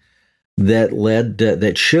scene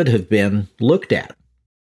that should have been looked at.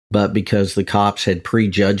 But because the cops had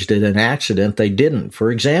prejudged it an accident, they didn't.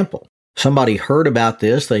 For example, somebody heard about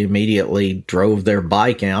this. They immediately drove their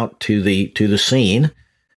bike out to the scene,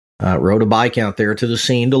 rode a bike out there to the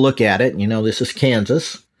scene to look at it. This is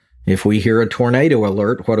Kansas. If we hear a tornado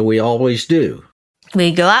alert, what do we always do?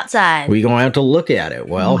 We go outside. We go out to look at it.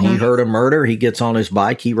 Well, He heard a murder. He gets on his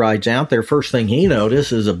bike. He rides out there. First thing he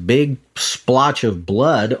noticed is a big splotch of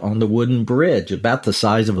blood on the wooden bridge, about the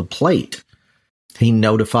size of a plate. He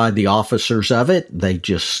notified the officers of it. They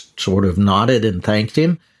just sort of nodded and thanked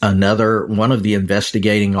him. One of the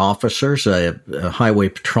investigating officers, a highway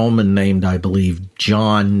patrolman named, I believe,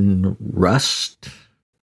 John Rust,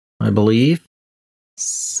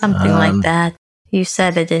 Something like that. You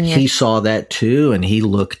said it, didn't you? He saw that too, and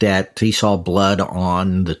he saw blood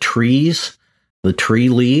on the trees, the tree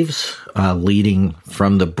leaves, leading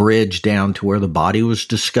from the bridge down to where the body was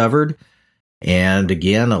discovered. And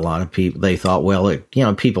again, a lot of people, they thought, well,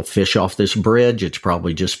 people fish off this bridge. It's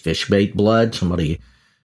probably just fish bait blood. Somebody,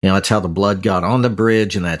 that's how the blood got on the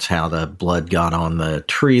bridge, and that's how the blood got on the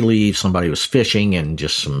tree leaves. Somebody was fishing, and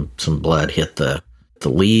just some blood hit the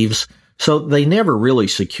leaves. So they never really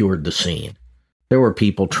secured the scene. There were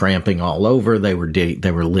people tramping all over. They were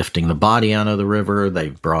lifting the body out of the river. They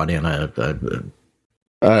brought in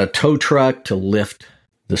a tow truck to lift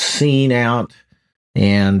the scene out.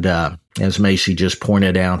 And as Macy just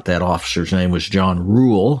pointed out, that officer's name was John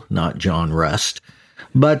Rule, not John Rust.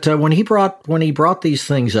 But when he brought these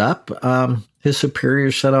things up, his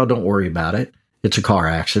superior said, "Oh, don't worry about it. It's a car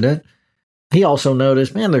accident." He also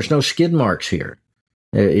noticed, man, there's no skid marks here.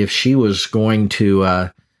 If she was going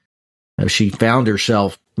to, if she found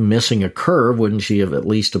herself missing a curve, wouldn't she have at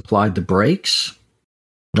least applied the brakes?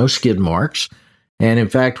 No skid marks. And in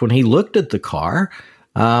fact, when he looked at the car,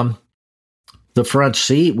 the front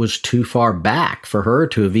seat was too far back for her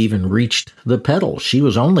to have even reached the pedals. She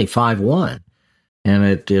was only 5'1". And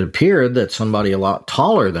it appeared that somebody a lot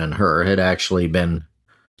taller than her had actually been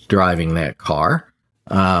driving that car.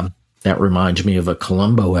 That reminds me of a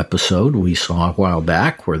Columbo episode we saw a while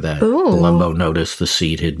back where that Columbo noticed the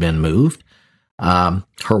seat had been moved. Her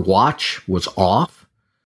watch was off.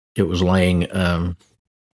 It was laying on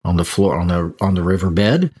the floor on the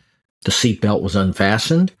riverbed. The seatbelt was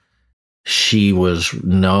unfastened. She was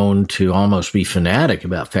known to almost be fanatic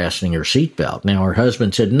about fastening her seatbelt. Now, her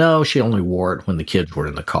husband said no, she only wore it when the kids were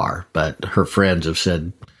in the car. But her friends have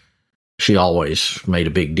said she always made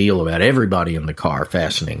a big deal about everybody in the car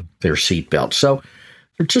fastening their seatbelt. So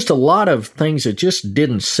there's just a lot of things that just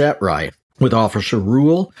didn't set right with Officer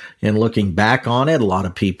Rule. And looking back on it, a lot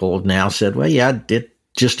of people have now said, well, yeah, it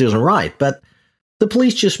just isn't right. But the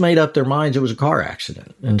police just made up their minds it was a car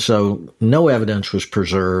accident. And so no evidence was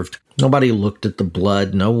preserved. Nobody looked at the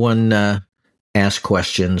blood. No one asked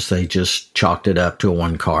questions. They just chalked it up to a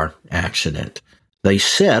one-car accident. They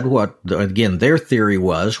said their theory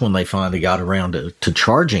was, when they finally got around to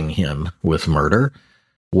charging him with murder,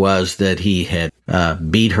 was that he had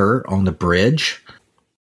beat her on the bridge,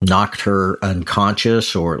 knocked her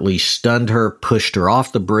unconscious, or at least stunned her, pushed her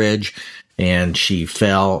off the bridge, and she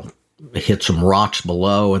fell, hit some rocks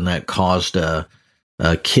below, and that caused a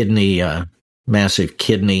massive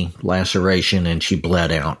kidney laceration, and she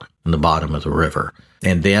bled out in the bottom of the river.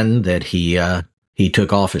 And then that he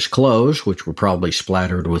took off his clothes, which were probably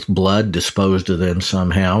splattered with blood, disposed of them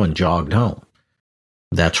somehow, and jogged home.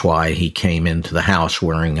 That's why he came into the house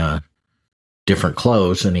wearing different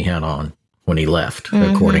clothes than he had on when he left,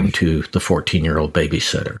 according to the 14-year-old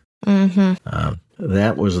babysitter.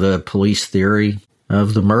 That was the police theory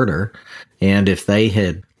of the murder. And if they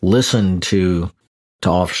had listened to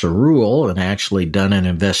Officer Rule and actually done an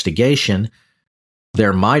investigation,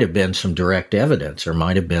 there might have been some direct evidence. There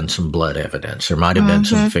might have been some blood evidence. There might have been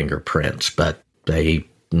some fingerprints, but they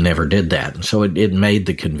never did that. And so it made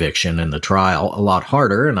the conviction and the trial a lot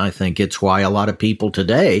harder. And I think it's why a lot of people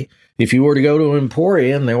today, if you were to go to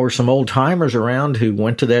Emporia and there were some old timers around who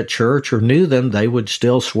went to that church or knew them, they would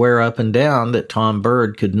still swear up and down that Tom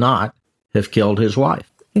Bird could not have killed his wife.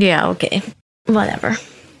 Yeah, okay. Whatever.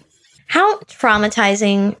 How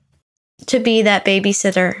traumatizing to be that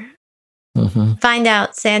babysitter. Find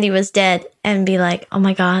out Sandy was dead and be like, oh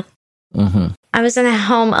my God. I was in a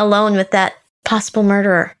home alone with that possible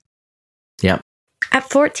murderer. Yep. At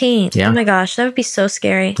 14. Yeah. Oh my gosh, that would be so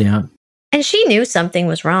scary. Yeah. And she knew something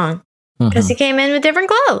was wrong because he came in with different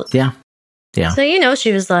clothes. Yeah. Yeah. So,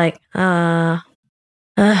 she was like,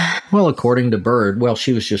 Well, according to Bird,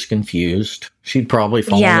 she was just confused. She'd probably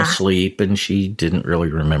fallen asleep and she didn't really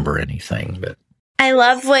remember anything. But I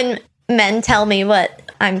love when men tell me what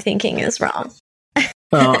I'm thinking is wrong.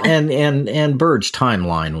 Well, and Bird's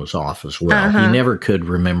timeline was off as well. He never could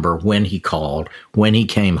remember when he called, when he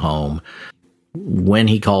came home, when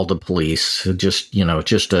he called the police. Just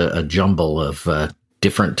a jumble of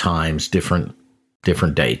different times, different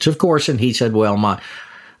dates. Of course, and he said, "Well,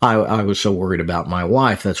 I was so worried about my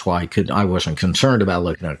wife. That's why I wasn't concerned about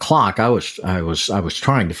looking at a clock. I was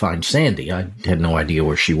trying to find Sandy. I had no idea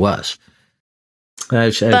where she was."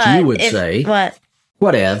 As you would say,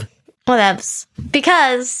 what, Ev? Whatevs.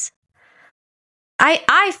 Because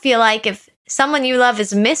I feel like if someone you love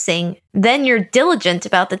is missing, then you're diligent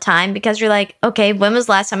about the time because you're like, okay, when was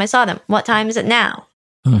the last time I saw them? What time is it now?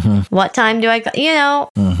 What time do I go?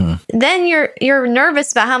 Then you're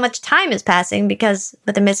nervous about how much time is passing because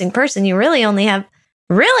with a missing person, you really only have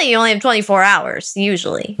 24 hours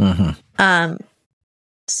usually.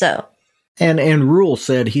 So. And Rule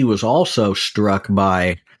said he was also struck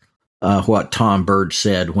by what Tom Bird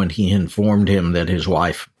said when he informed him that his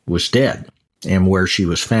wife was dead and where she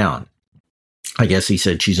was found. I guess he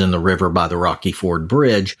said she's in the river by the Rocky Ford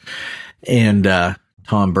Bridge. And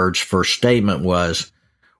Tom Bird's first statement was,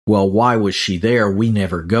 "Well, why was she there? We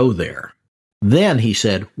never go there." Then he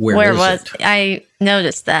said, Where was it? I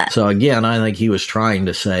noticed that. So again, I think he was trying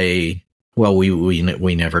to say, well, we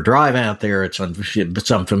never drive out there. It's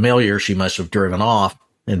unfamiliar. She must have driven off.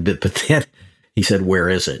 But then he said, "Where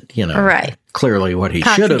is it?" Right. Clearly what he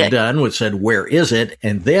should have done was said, "Where is it?"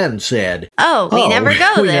 And then said, we never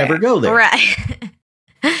go there. We never go there. Right.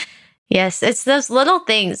 Yes. It's those little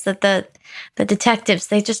things that the detectives,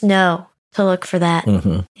 they just know to look for that.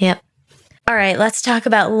 Yep. All right. Let's talk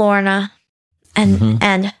about Lorna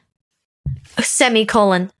and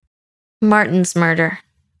semicolon Martin's murder.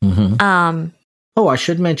 I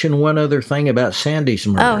should mention one other thing about Sandy's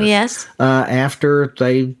murder. Oh, yes. After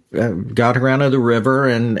they got her out of the river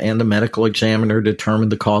and the medical examiner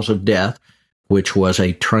determined the cause of death, which was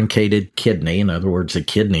a truncated kidney. In other words, the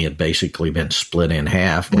kidney had basically been split in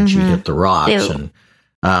half when she hit the rocks.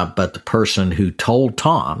 But the person who told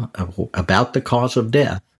Tom about the cause of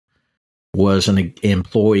death was an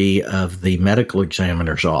employee of the medical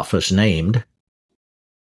examiner's office named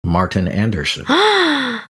Martin Anderson.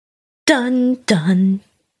 Dun, dun,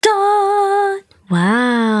 dun.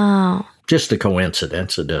 Wow. Just a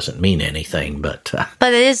coincidence. It doesn't mean anything, but...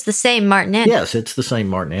 but it is the same Martin Anderson. Yes, it's the same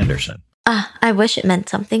Martin Anderson. I wish it meant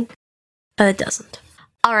something, but it doesn't.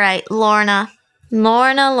 All right, Lorna.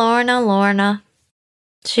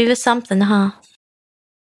 She was something, huh?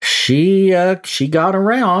 She got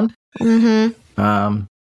around. I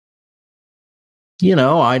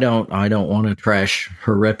don't want to trash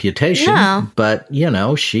her reputation, but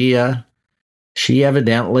she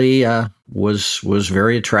evidently was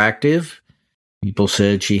very attractive. People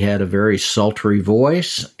said she had a very sultry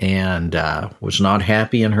voice and was not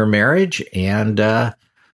happy in her marriage, and a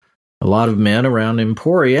lot of men around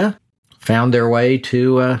Emporia found their way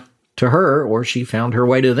to her, or she found her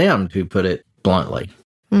way to them, to put it bluntly.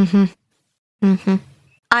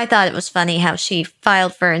 I thought it was funny how she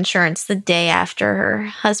filed for insurance the day after her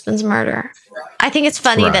husband's murder. I think it's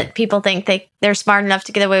funny that people think they're smart enough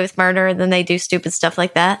to get away with murder and then they do stupid stuff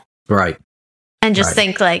like that. Right. And just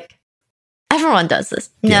think like, everyone does this.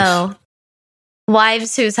 Yes. No.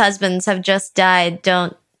 Wives whose husbands have just died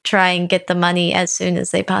don't try and get the money as soon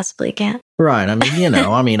as they possibly can. Right.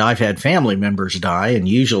 I mean, I've had family members die, and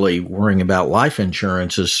usually worrying about life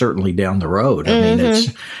insurance is certainly down the road. I mean,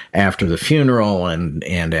 it's after the funeral and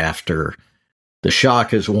after the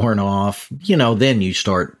shock is worn off, then you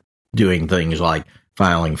start doing things like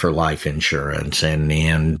filing for life insurance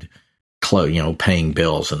and paying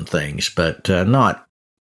bills and things, but not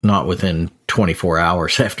within 24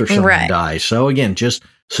 hours after someone dies. So again, just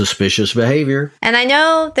suspicious behavior. And I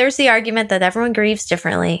know there's the argument that everyone grieves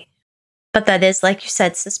differently. But that is, like you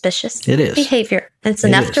said, suspicious behavior. It's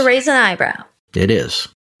enough to raise an eyebrow. It is.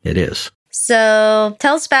 So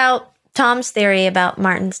tell us about Tom's theory about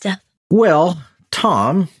Martin's death. Well,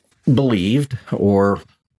 Tom believed, or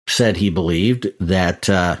said he believed,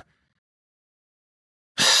 that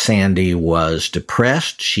Sandy was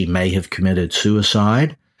depressed. She may have committed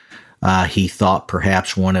suicide. He thought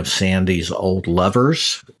perhaps one of Sandy's old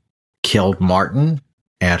lovers killed Martin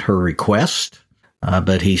at her request.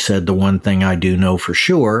 But he said, the one thing I do know for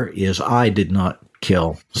sure is I did not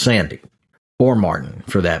kill Sandy, or Martin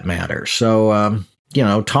for that matter. So,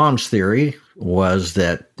 Tom's theory was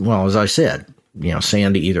that, well, as I said,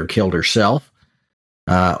 Sandy either killed herself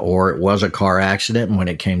or it was a car accident. And when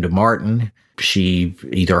it came to Martin, she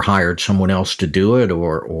either hired someone else to do it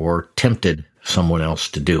or tempted someone else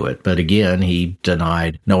to do it. But again, he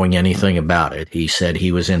denied knowing anything about it. He said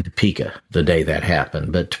he was in Topeka the day that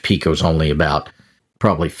happened, but Topeka was only about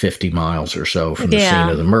probably 50 miles or so from the scene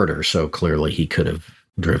of the murder. So clearly he could have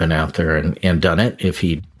driven out there and done it if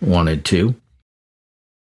he wanted to.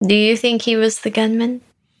 Do you think he was the gunman?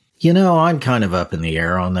 You know, I'm kind of up in the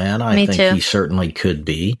air on that. I think he certainly could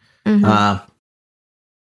be. Mm-hmm.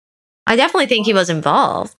 I definitely think he was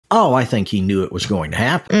involved. Oh, I think he knew it was going to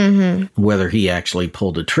happen. Mm-hmm. Whether he actually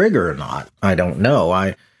pulled the trigger or not, I don't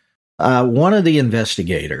know. One of the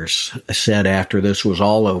investigators said after this was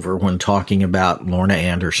all over, when talking about Lorna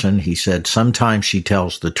Anderson, he said, sometimes she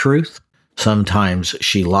tells the truth, sometimes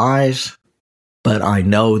she lies, but I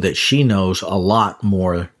know that she knows a lot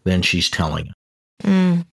more than she's telling us.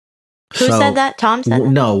 Mm. Who said that? Tom said that?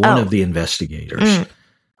 No, one of the investigators. Mm.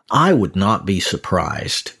 I would not be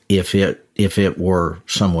surprised if it were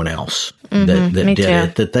someone else that did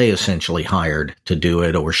it, that they essentially hired to do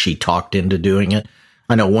it, or she talked into doing it.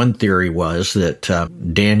 I know one theory was that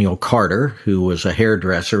Daniel Carter, who was a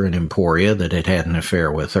hairdresser in Emporia that had had an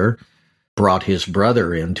affair with her, brought his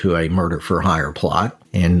brother into a murder for hire plot,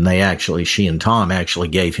 and she and Tom actually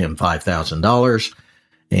gave him $5,000,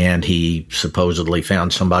 and he supposedly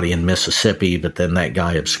found somebody in Mississippi, but then that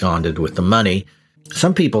guy absconded with the money.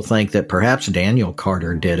 Some people think that perhaps Daniel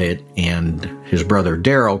Carter did it, and his brother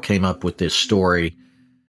Daryl came up with this story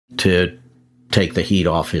to take the heat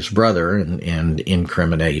off his brother and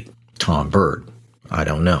incriminate Tom Byrd. I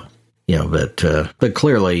don't know, but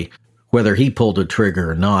clearly, whether he pulled the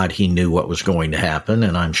trigger or not, he knew what was going to happen,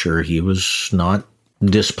 and I'm sure he was not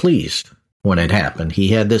displeased when it happened. He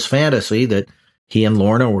had this fantasy that he and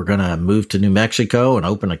Lorna were going to move to New Mexico and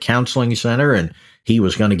open a counseling center, and he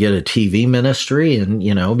was going to get a TV ministry and,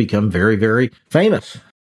 become very, very famous.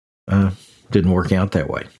 Didn't work out that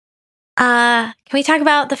way. Can we talk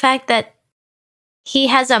about the fact that he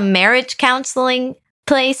has a marriage counseling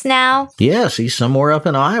place now? Yes, he's somewhere up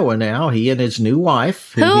in Iowa now. He and his new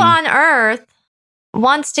wife. Who on earth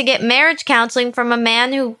wants to get marriage counseling from a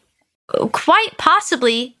man who quite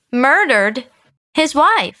possibly murdered his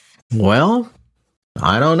wife? Well,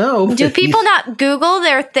 I don't know. Do people not Google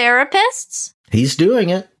their therapists? He's doing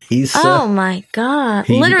it. Oh my God.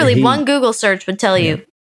 Literally one Google search would tell you.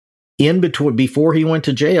 Before he went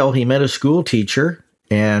to jail, he met a school teacher,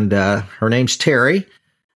 and her name's Terry.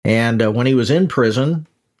 And when he was in prison,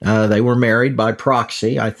 they were married by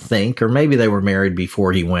proxy, I think, or maybe they were married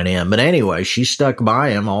before he went in. But anyway, she stuck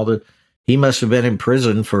by him he must have been in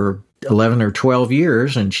prison for 11 or 12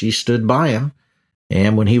 years, and she stood by him.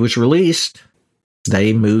 And when he was released,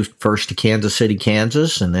 they moved first to Kansas City,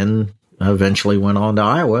 Kansas, and then eventually went on to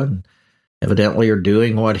Iowa, and evidently are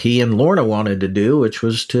doing what he and Lorna wanted to do, which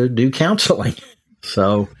was to do counseling.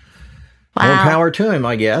 So, more power to him,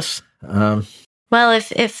 I guess. Well,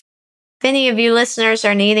 if any of you listeners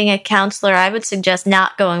are needing a counselor, I would suggest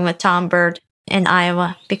not going with Tom Byrd in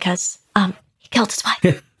Iowa because he killed his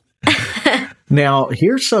wife. Now,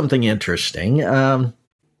 here's something interesting.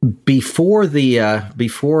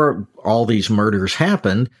 Before all these murders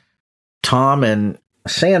happened, Tom and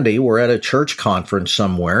Sandy were at a church conference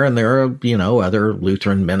somewhere, and there are, other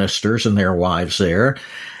Lutheran ministers and their wives there.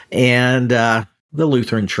 And the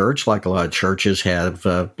Lutheran church, like a lot of churches, have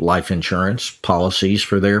life insurance policies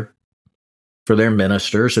for their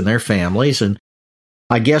ministers and their families. And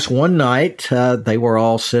I guess one night they were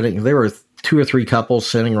all sitting, there were 2 or 3 couples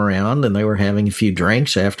sitting around, and they were having a few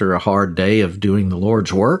drinks after a hard day of doing the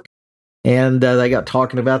Lord's work. And they got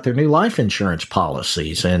talking about their new life insurance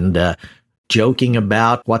policies and joking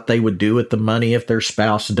about what they would do with the money if their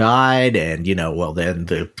spouse died. And, then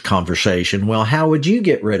the conversation, well, how would you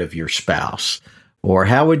get rid of your spouse? Or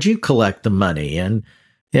how would you collect the money? And,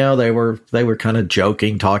 they were kind of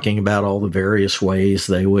joking, talking about all the various ways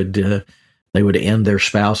they would end their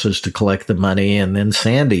spouses to collect the money. And then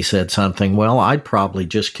Sandy said something, well, I'd probably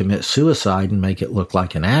just commit suicide and make it look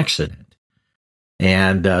like an accident.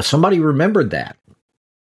 And somebody remembered that.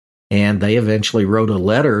 And they eventually wrote a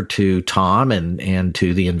letter to Tom and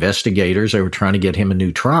to the investigators. They were trying to get him a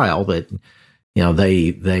new trial. That,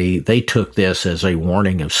 they took this as a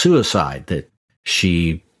warning of suicide, that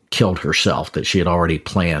she killed herself, that she had already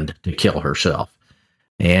planned to kill herself.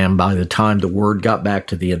 And by the time the word got back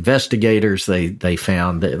to the investigators, they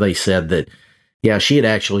said that, yeah, she had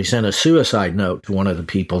actually sent a suicide note to one of the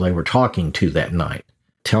people they were talking to that night,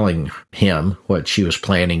 telling him what she was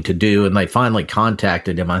planning to do. And they finally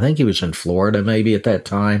contacted him. I think he was in Florida maybe at that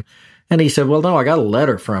time. And he said, well, no, I got a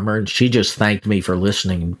letter from her, and she just thanked me for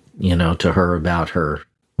listening, to her about her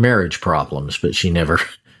marriage problems, but she never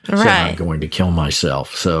said, I'm going to kill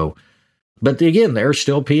myself. So, but again, there are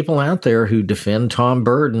still people out there who defend Tom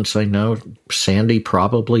Byrd and say, no, Sandy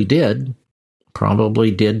probably did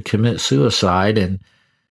commit suicide. And,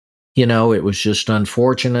 you know, it was just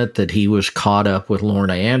unfortunate that he was caught up with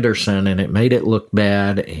Lorna Anderson and it made it look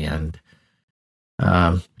bad, and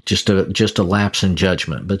just a lapse in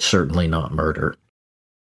judgment, but certainly not murder.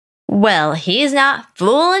 Well, he's not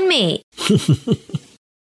fooling me.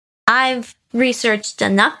 I've researched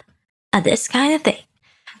enough of this kind of thing.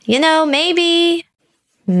 You know, maybe,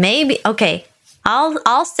 okay,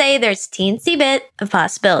 I'll say there's a teensy bit of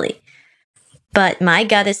possibility, but my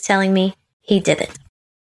gut is telling me he didn't.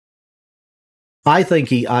 I think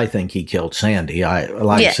he killed Sandy.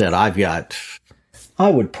 I said, I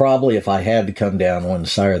would probably, if I had to come down one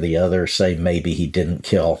side or the other, say maybe he didn't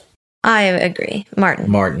kill. I agree.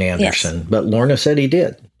 Martin Anderson. Yes. But Lorna said he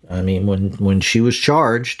did. I mean, when she was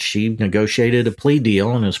charged, she negotiated a plea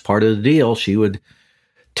deal, and as part of the deal, she would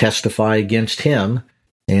testify against him,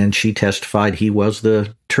 and she testified he was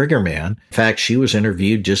the trigger man. In fact, she was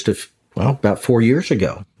interviewed about 4 years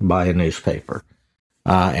ago by a newspaper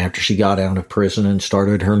after she got out of prison and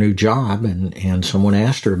started her new job, and someone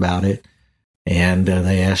asked her about it, and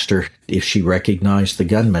they asked her if she recognized the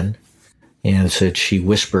gunman, and said she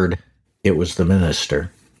whispered it was the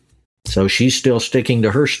minister. So she's still sticking to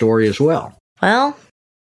her story as well. Well,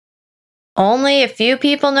 only a few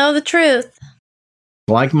people know the truth.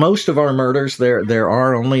 Like most of our murders, there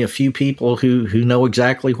are only a few people who know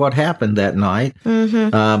exactly what happened that night. Mm-hmm.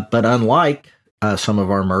 But unlike some of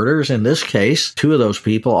our murders, in this case, 2 of those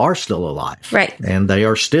people are still alive. Right. And they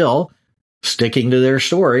are still sticking to their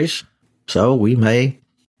stories. So we may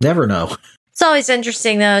never know. It's always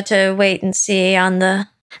interesting, though, to wait and see on the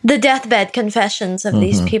deathbed confessions of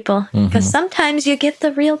these people, because sometimes you get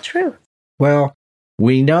the real truth. Well,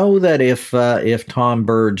 we know that if Tom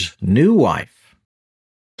Byrd's new wife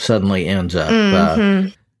suddenly ends up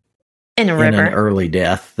in a river, in an early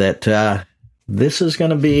death, that this is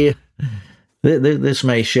going to be, this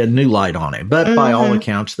may shed new light on it. But by all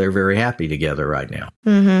accounts, they're very happy together right now.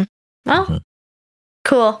 Well,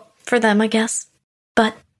 cool for them, I guess.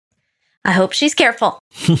 But I hope she's careful.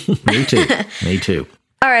 Me too. Me too.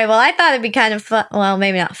 All right. Well, I thought it'd be kind of fun. Well,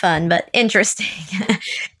 maybe not fun, but interesting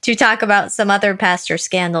to talk about some other pastor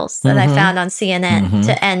scandals that I found on CNN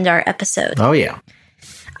to end our episode. Oh, yeah.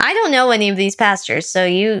 I don't know any of these pastors, so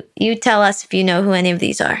you tell us if you know who any of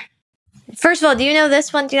these are. First of all, do you know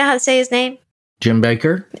this one? Do you know how to say his name? Jim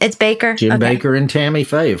Bakker? It's Bakker? Jim Bakker and Tammy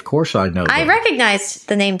Faye. Of course I know I them. recognized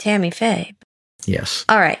the name Tammy Faye. Yes.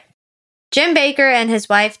 All right. Jim Bakker and his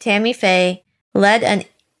wife, Tammy Faye, led an,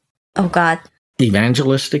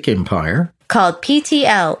 evangelistic empire called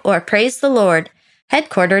PTL, or Praise the Lord,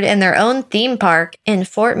 headquartered in their own theme park in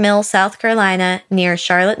Fort Mill, South Carolina, near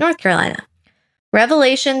Charlotte, North Carolina.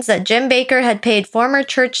 Revelations that Jim Bakker had paid former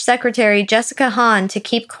church secretary Jessica Hahn to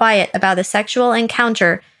keep quiet about a sexual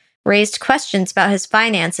encounter raised questions about his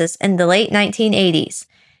finances in the late 1980s.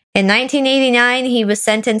 In 1989, he was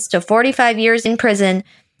sentenced to 45 years in prison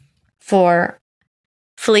for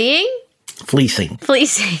fleecing. Stealing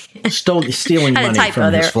money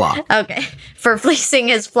from his flock. Okay. For fleecing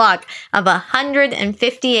his flock of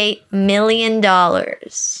 $158 million.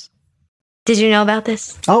 Did you know about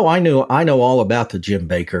this? Oh, I know all about the Jim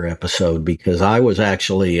Bakker episode because I was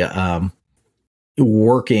actually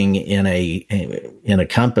working in a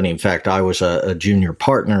company. In fact, I was a junior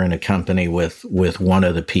partner in a company with one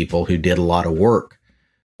of the people who did a lot of work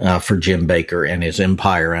for Jim Bakker and his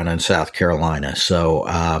empire out in South Carolina.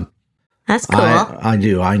 So that's cool. I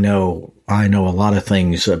do. I know a lot of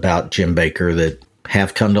things about Jim Bakker that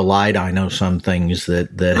have come to light. I know some things that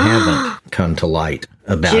haven't come to light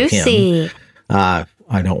about Juicy. him. I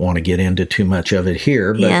don't want to get into too much of it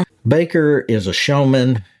here, but Bakker is a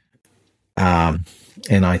showman, and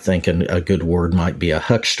I think a good word might be a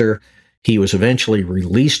huckster. He was eventually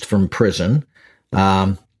released from prison.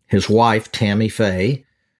 His wife, Tammy Faye,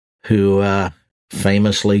 who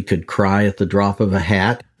famously could cry at the drop of a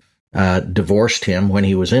hat, divorced him when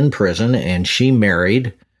he was in prison, and she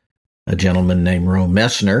married a gentleman named Roe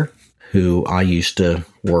Messner, who I used to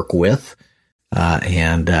work with,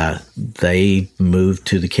 and they moved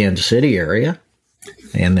to the Kansas City area,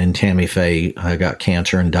 and then Tammy Faye got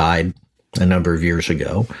cancer and died a number of years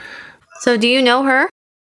ago. So do you know her?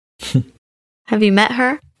 Have you met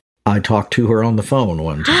her? I talked to her on the phone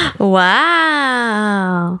one time.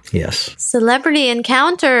 Wow. Yes. Celebrity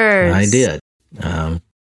encounters. I did.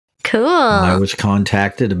 Cool. I was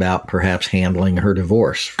contacted about perhaps handling her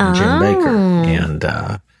divorce from Jim Bakker.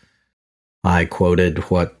 And I quoted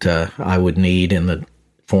what I would need in the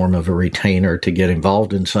form of a retainer to get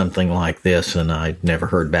involved in something like this, and I never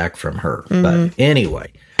heard back from her. But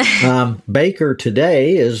anyway, Baker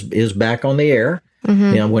today is back on the air.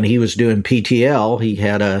 You know, when he was doing PTL, he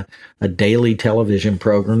had a daily television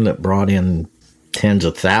program that brought in tens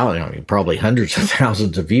of thousands, I mean, probably hundreds of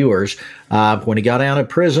thousands of viewers. When he got out of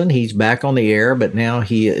prison, he's back on the air, but now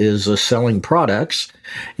he is selling products.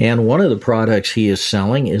 And one of the products he is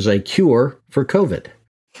selling is a cure for COVID.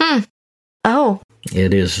 Oh.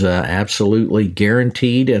 It is absolutely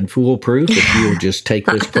guaranteed and foolproof. If you'll just take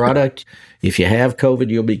this product, if you have COVID,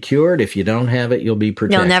 you'll be cured. If you don't have it, you'll be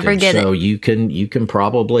protected. You'll never get it. So you can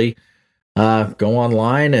probably go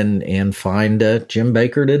online and find Jim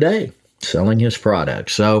Baker today selling his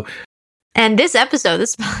product. So, and this episode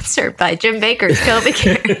is sponsored by Jim Baker's COVID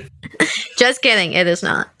Cure. Just kidding, it is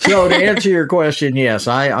not. So to answer your question, yes,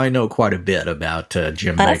 I know quite a bit about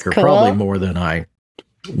Jim That's Baker, cool. probably more than I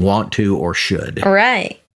want to or should.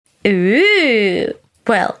 Right. Ooh.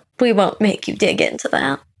 Well, we won't make you dig into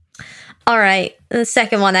that. All right. The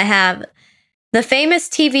second one I have. The famous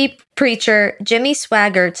TV preacher Jimmy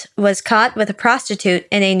Swaggart was caught with a prostitute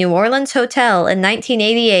in a New Orleans hotel in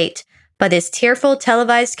 1988, but his tearful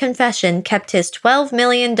televised confession kept his $12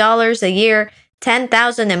 million a year,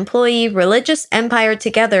 10,000 employee religious empire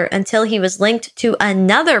together until he was linked to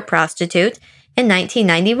another prostitute in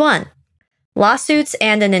 1991. Lawsuits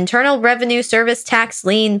and an Internal Revenue Service tax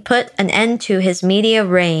lien put an end to his media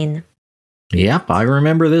reign. Yep, I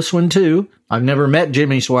remember this one too. I've never met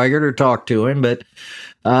Jimmy Swaggart or talked to him, but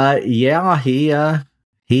yeah, he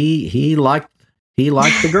liked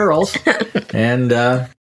the girls, and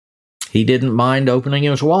he didn't mind opening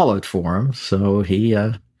his wallet for him. So he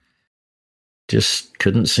just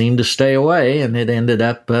couldn't seem to stay away, and it ended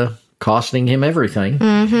up costing him everything.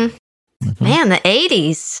 Mm-hmm. Man, the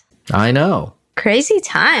 80s. I know. Crazy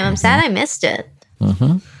time. I'm sad I missed it.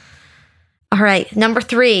 All right, number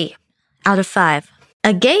 3 out of 5.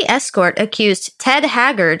 A gay escort accused Ted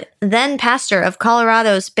Haggard, then pastor of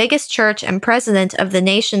Colorado's biggest church and president of the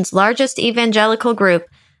nation's largest evangelical group,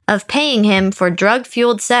 of paying him for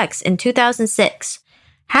drug-fueled sex in 2006.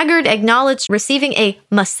 Haggard acknowledged receiving a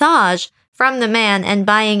massage from the man and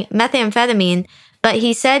buying methamphetamine, but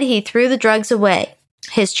he said he threw the drugs away.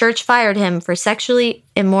 His church fired him for sexually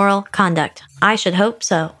immoral conduct. I should hope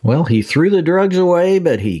so. Well, he threw the drugs away,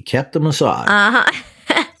 but he kept the massage.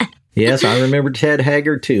 Yes, I remember Ted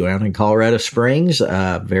Haggard, too, out in Colorado Springs.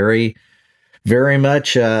 Very, very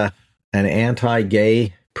much an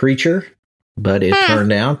anti-gay preacher, but it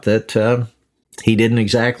turned out that he didn't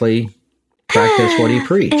exactly practice what he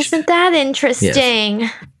preached. Isn't that interesting?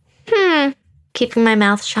 Yes. Keeping my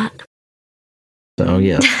mouth shut. So,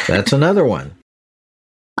 yes, that's another one.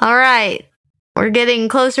 All right. We're getting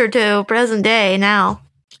closer to present day now.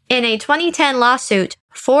 In a 2010 lawsuit,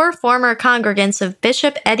 4 former congregants of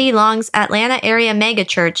Bishop Eddie Long's Atlanta area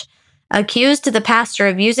megachurch accused the pastor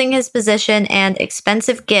of using his position and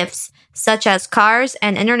expensive gifts, such as cars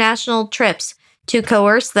and international trips, to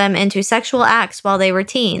coerce them into sexual acts while they were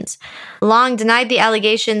teens. Long denied the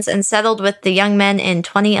allegations and settled with the young men in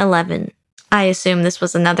 2011. I assume this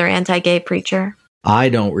was another anti-gay preacher. I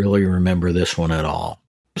don't really remember this one at all,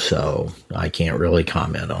 so I can't really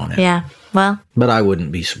comment on it. Yeah, well. But I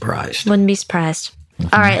wouldn't be surprised. Wouldn't be surprised.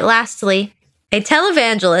 All right, lastly, a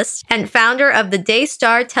televangelist and founder of the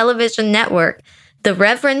Daystar Television Network, the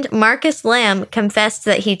Reverend Marcus Lamb, confessed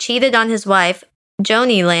that he cheated on his wife,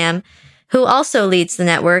 Joni Lamb, who also leads the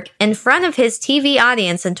network, in front of his TV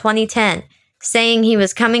audience in 2010, saying he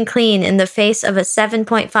was coming clean in the face of a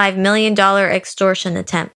 $7.5 million extortion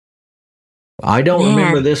attempt. I don't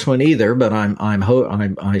remember this one either, but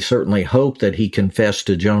I certainly hope that he confessed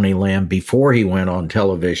to Joni Lamb before he went on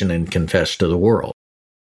television and confessed to the world.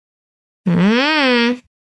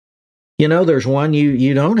 You know, there's one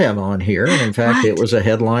you don't have on here, and in fact, it was a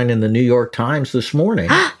headline in the New York Times this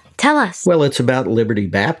morning. Tell us. Well, it's about Liberty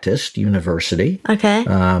Baptist University. Okay.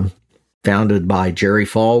 Founded by Jerry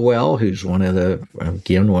Falwell, who's one of the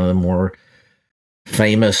more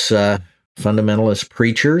famous fundamentalist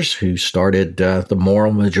preachers who started the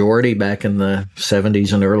Moral Majority back in the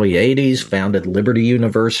 70s and early 80s, founded Liberty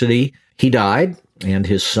University. He died, and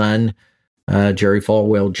his son, Jerry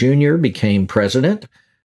Falwell Jr., became president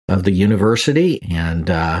of the university,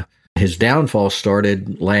 and his downfall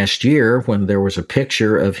started last year when there was a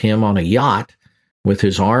picture of him on a yacht with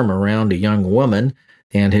his arm around a young woman,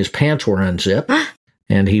 and his pants were unzipped,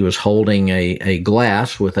 and he was holding a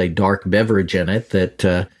glass with a dark beverage in it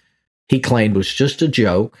that he claimed was just a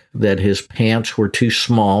joke, that his pants were too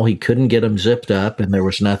small. He couldn't get them zipped up, and there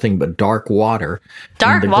was nothing but dark water.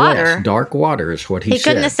 Dark water? Glass. Dark water is what he said. He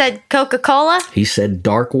couldn't have said Coca-Cola? He said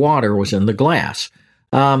dark water was in the glass.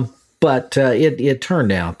 But it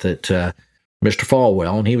turned out that Mr.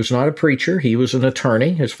 Falwell, and he was not a preacher, he was an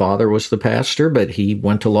attorney. His father was the pastor, but he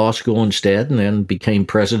went to law school instead and then became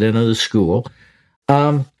president of the school.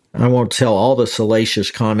 I won't tell all the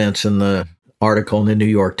salacious comments in the article in the New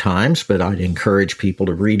York Times, but I'd encourage people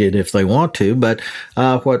to read it if they want to. But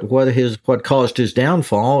what caused his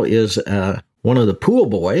downfall is one of the pool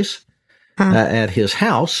boys at his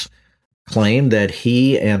house claimed that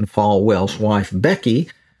he and Falwell's wife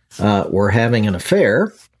Becky were having an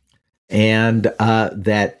affair, and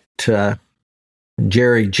that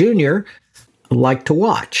Jerry Jr. liked to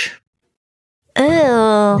watch.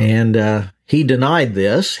 Oh. And he denied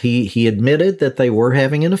this. He admitted that they were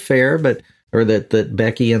having an affair, that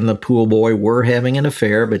Becky and the pool boy were having an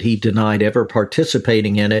affair, but he denied ever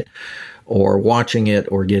participating in it or watching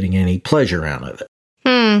it or getting any pleasure out of it.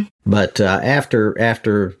 But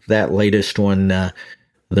after that latest one,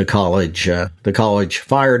 the college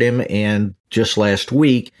fired him, and just last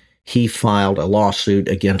week he filed a lawsuit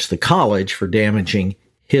against the college for damaging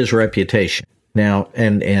his reputation. Now,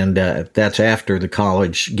 and that's after the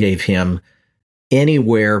college gave him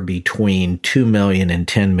anywhere between $2 million and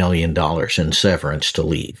 $10 million in severance to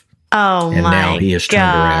leave. Oh, and my now he has turned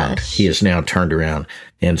around. gosh. He has now turned around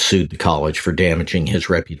and sued the college for damaging his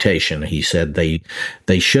reputation. He said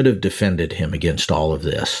they should have defended him against all of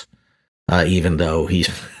this, even though he's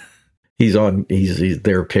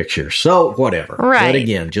their picture. So whatever. Right. But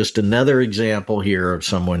again, just another example here of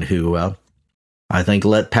someone who I think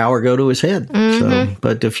let power go to his head. So,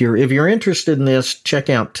 but if you're interested in this, check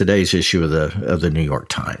out today's issue of the New York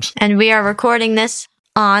Times. And we are recording this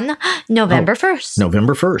on November 1st.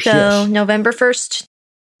 November 1st, So, yes. November 1st,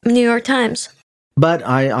 New York Times. But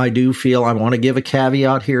I do feel I want to give a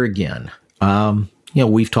caveat here again.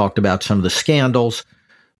 We've talked about some of the scandals,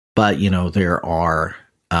 but, there are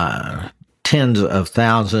tens of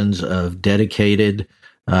thousands of dedicated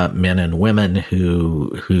men and women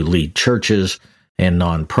who lead churches and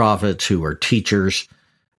nonprofits, who are teachers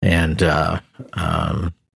and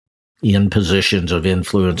in positions of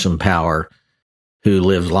influence and power, who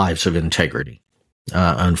live lives of integrity.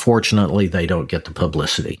 Unfortunately, they don't get the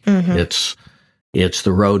publicity. It's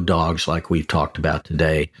the road dogs, like we've talked about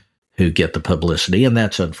today, who get the publicity, and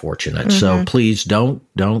that's unfortunate. So please don't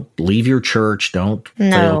leave your church. Don't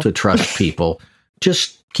fail to trust people.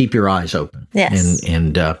 Just keep your eyes open. Yes.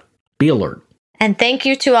 And be alert. And thank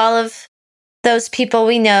you to all of those people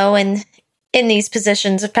we know and in these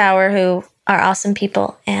positions of power who are awesome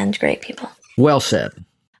people and great people. Well said.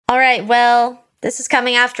 All right. Well, this is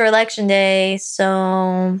coming after Election Day,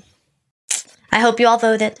 so I hope you all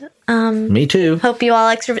voted. Me too. Hope you all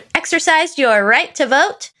exercised your right to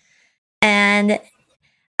vote. And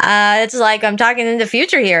it's like I'm talking in the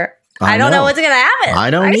future here. I don't know what's going to happen. I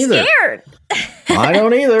don't either. I'm scared. I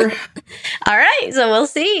don't either. All right, so we'll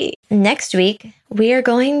see. Next week, we are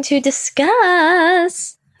going to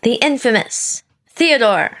discuss the infamous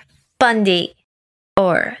Theodore Bundy,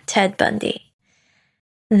 or Ted Bundy,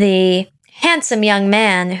 the handsome young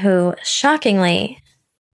man who shockingly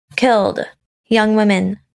killed young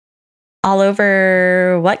women all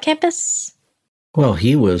over what campus? Well,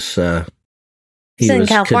 he was in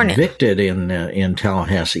California. Convicted in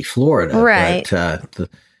Tallahassee, Florida. Right. But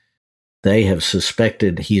they have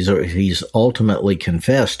suspected he's ultimately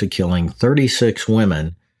confessed to killing 36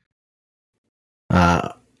 women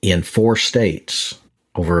in 4 states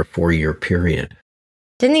over a 4-year period.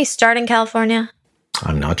 Didn't he start in California?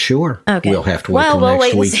 I'm not sure. Okay. We'll have to wait till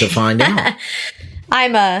next week to find out.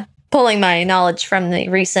 I'm pulling my knowledge from the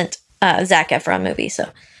recent Zac Efron movie. So,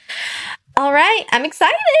 all right, I'm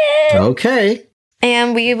excited. Okay.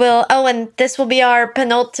 And we will. Oh, and this will be our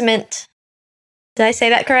penultimate. Did I say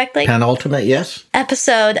that correctly? Penultimate, yes.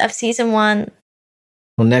 Episode of season 1.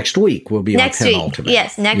 Well, next week will be our penultimate.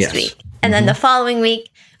 Yes, next week. And then the following week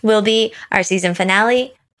will be our season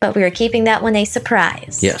finale, but we are keeping that one a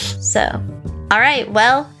surprise. Yes. So, all right.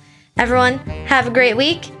 Well, everyone, have a great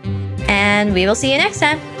week, and we will see you next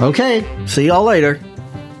time. Okay. See y'all later.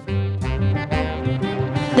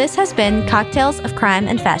 This has been Cocktails of Crime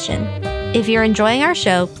and Fashion. If you're enjoying our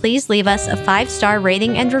show, please leave us a 5-star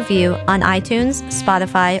rating and review on iTunes,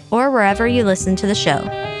 Spotify, or wherever you listen to the show.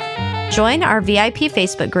 Join our VIP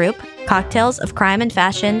Facebook group, Cocktails of Crime and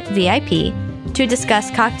Fashion VIP, to discuss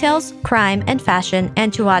cocktails, crime, and fashion,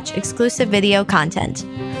 and to watch exclusive video content.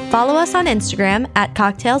 Follow us on Instagram at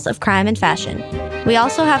Cocktails of Crime and Fashion. We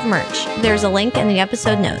also have merch. There's a link in the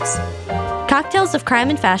episode notes. Cocktails of Crime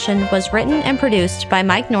and Fashion was written and produced by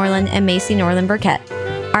Mike Norland and Macy Norland Burkett.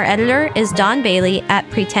 Our editor is Don Bailey at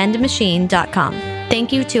pretendmachine.com.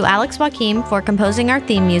 Thank you to Alex Joaquim for composing our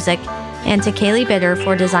theme music and to Kaylee Bitter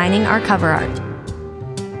for designing our cover art.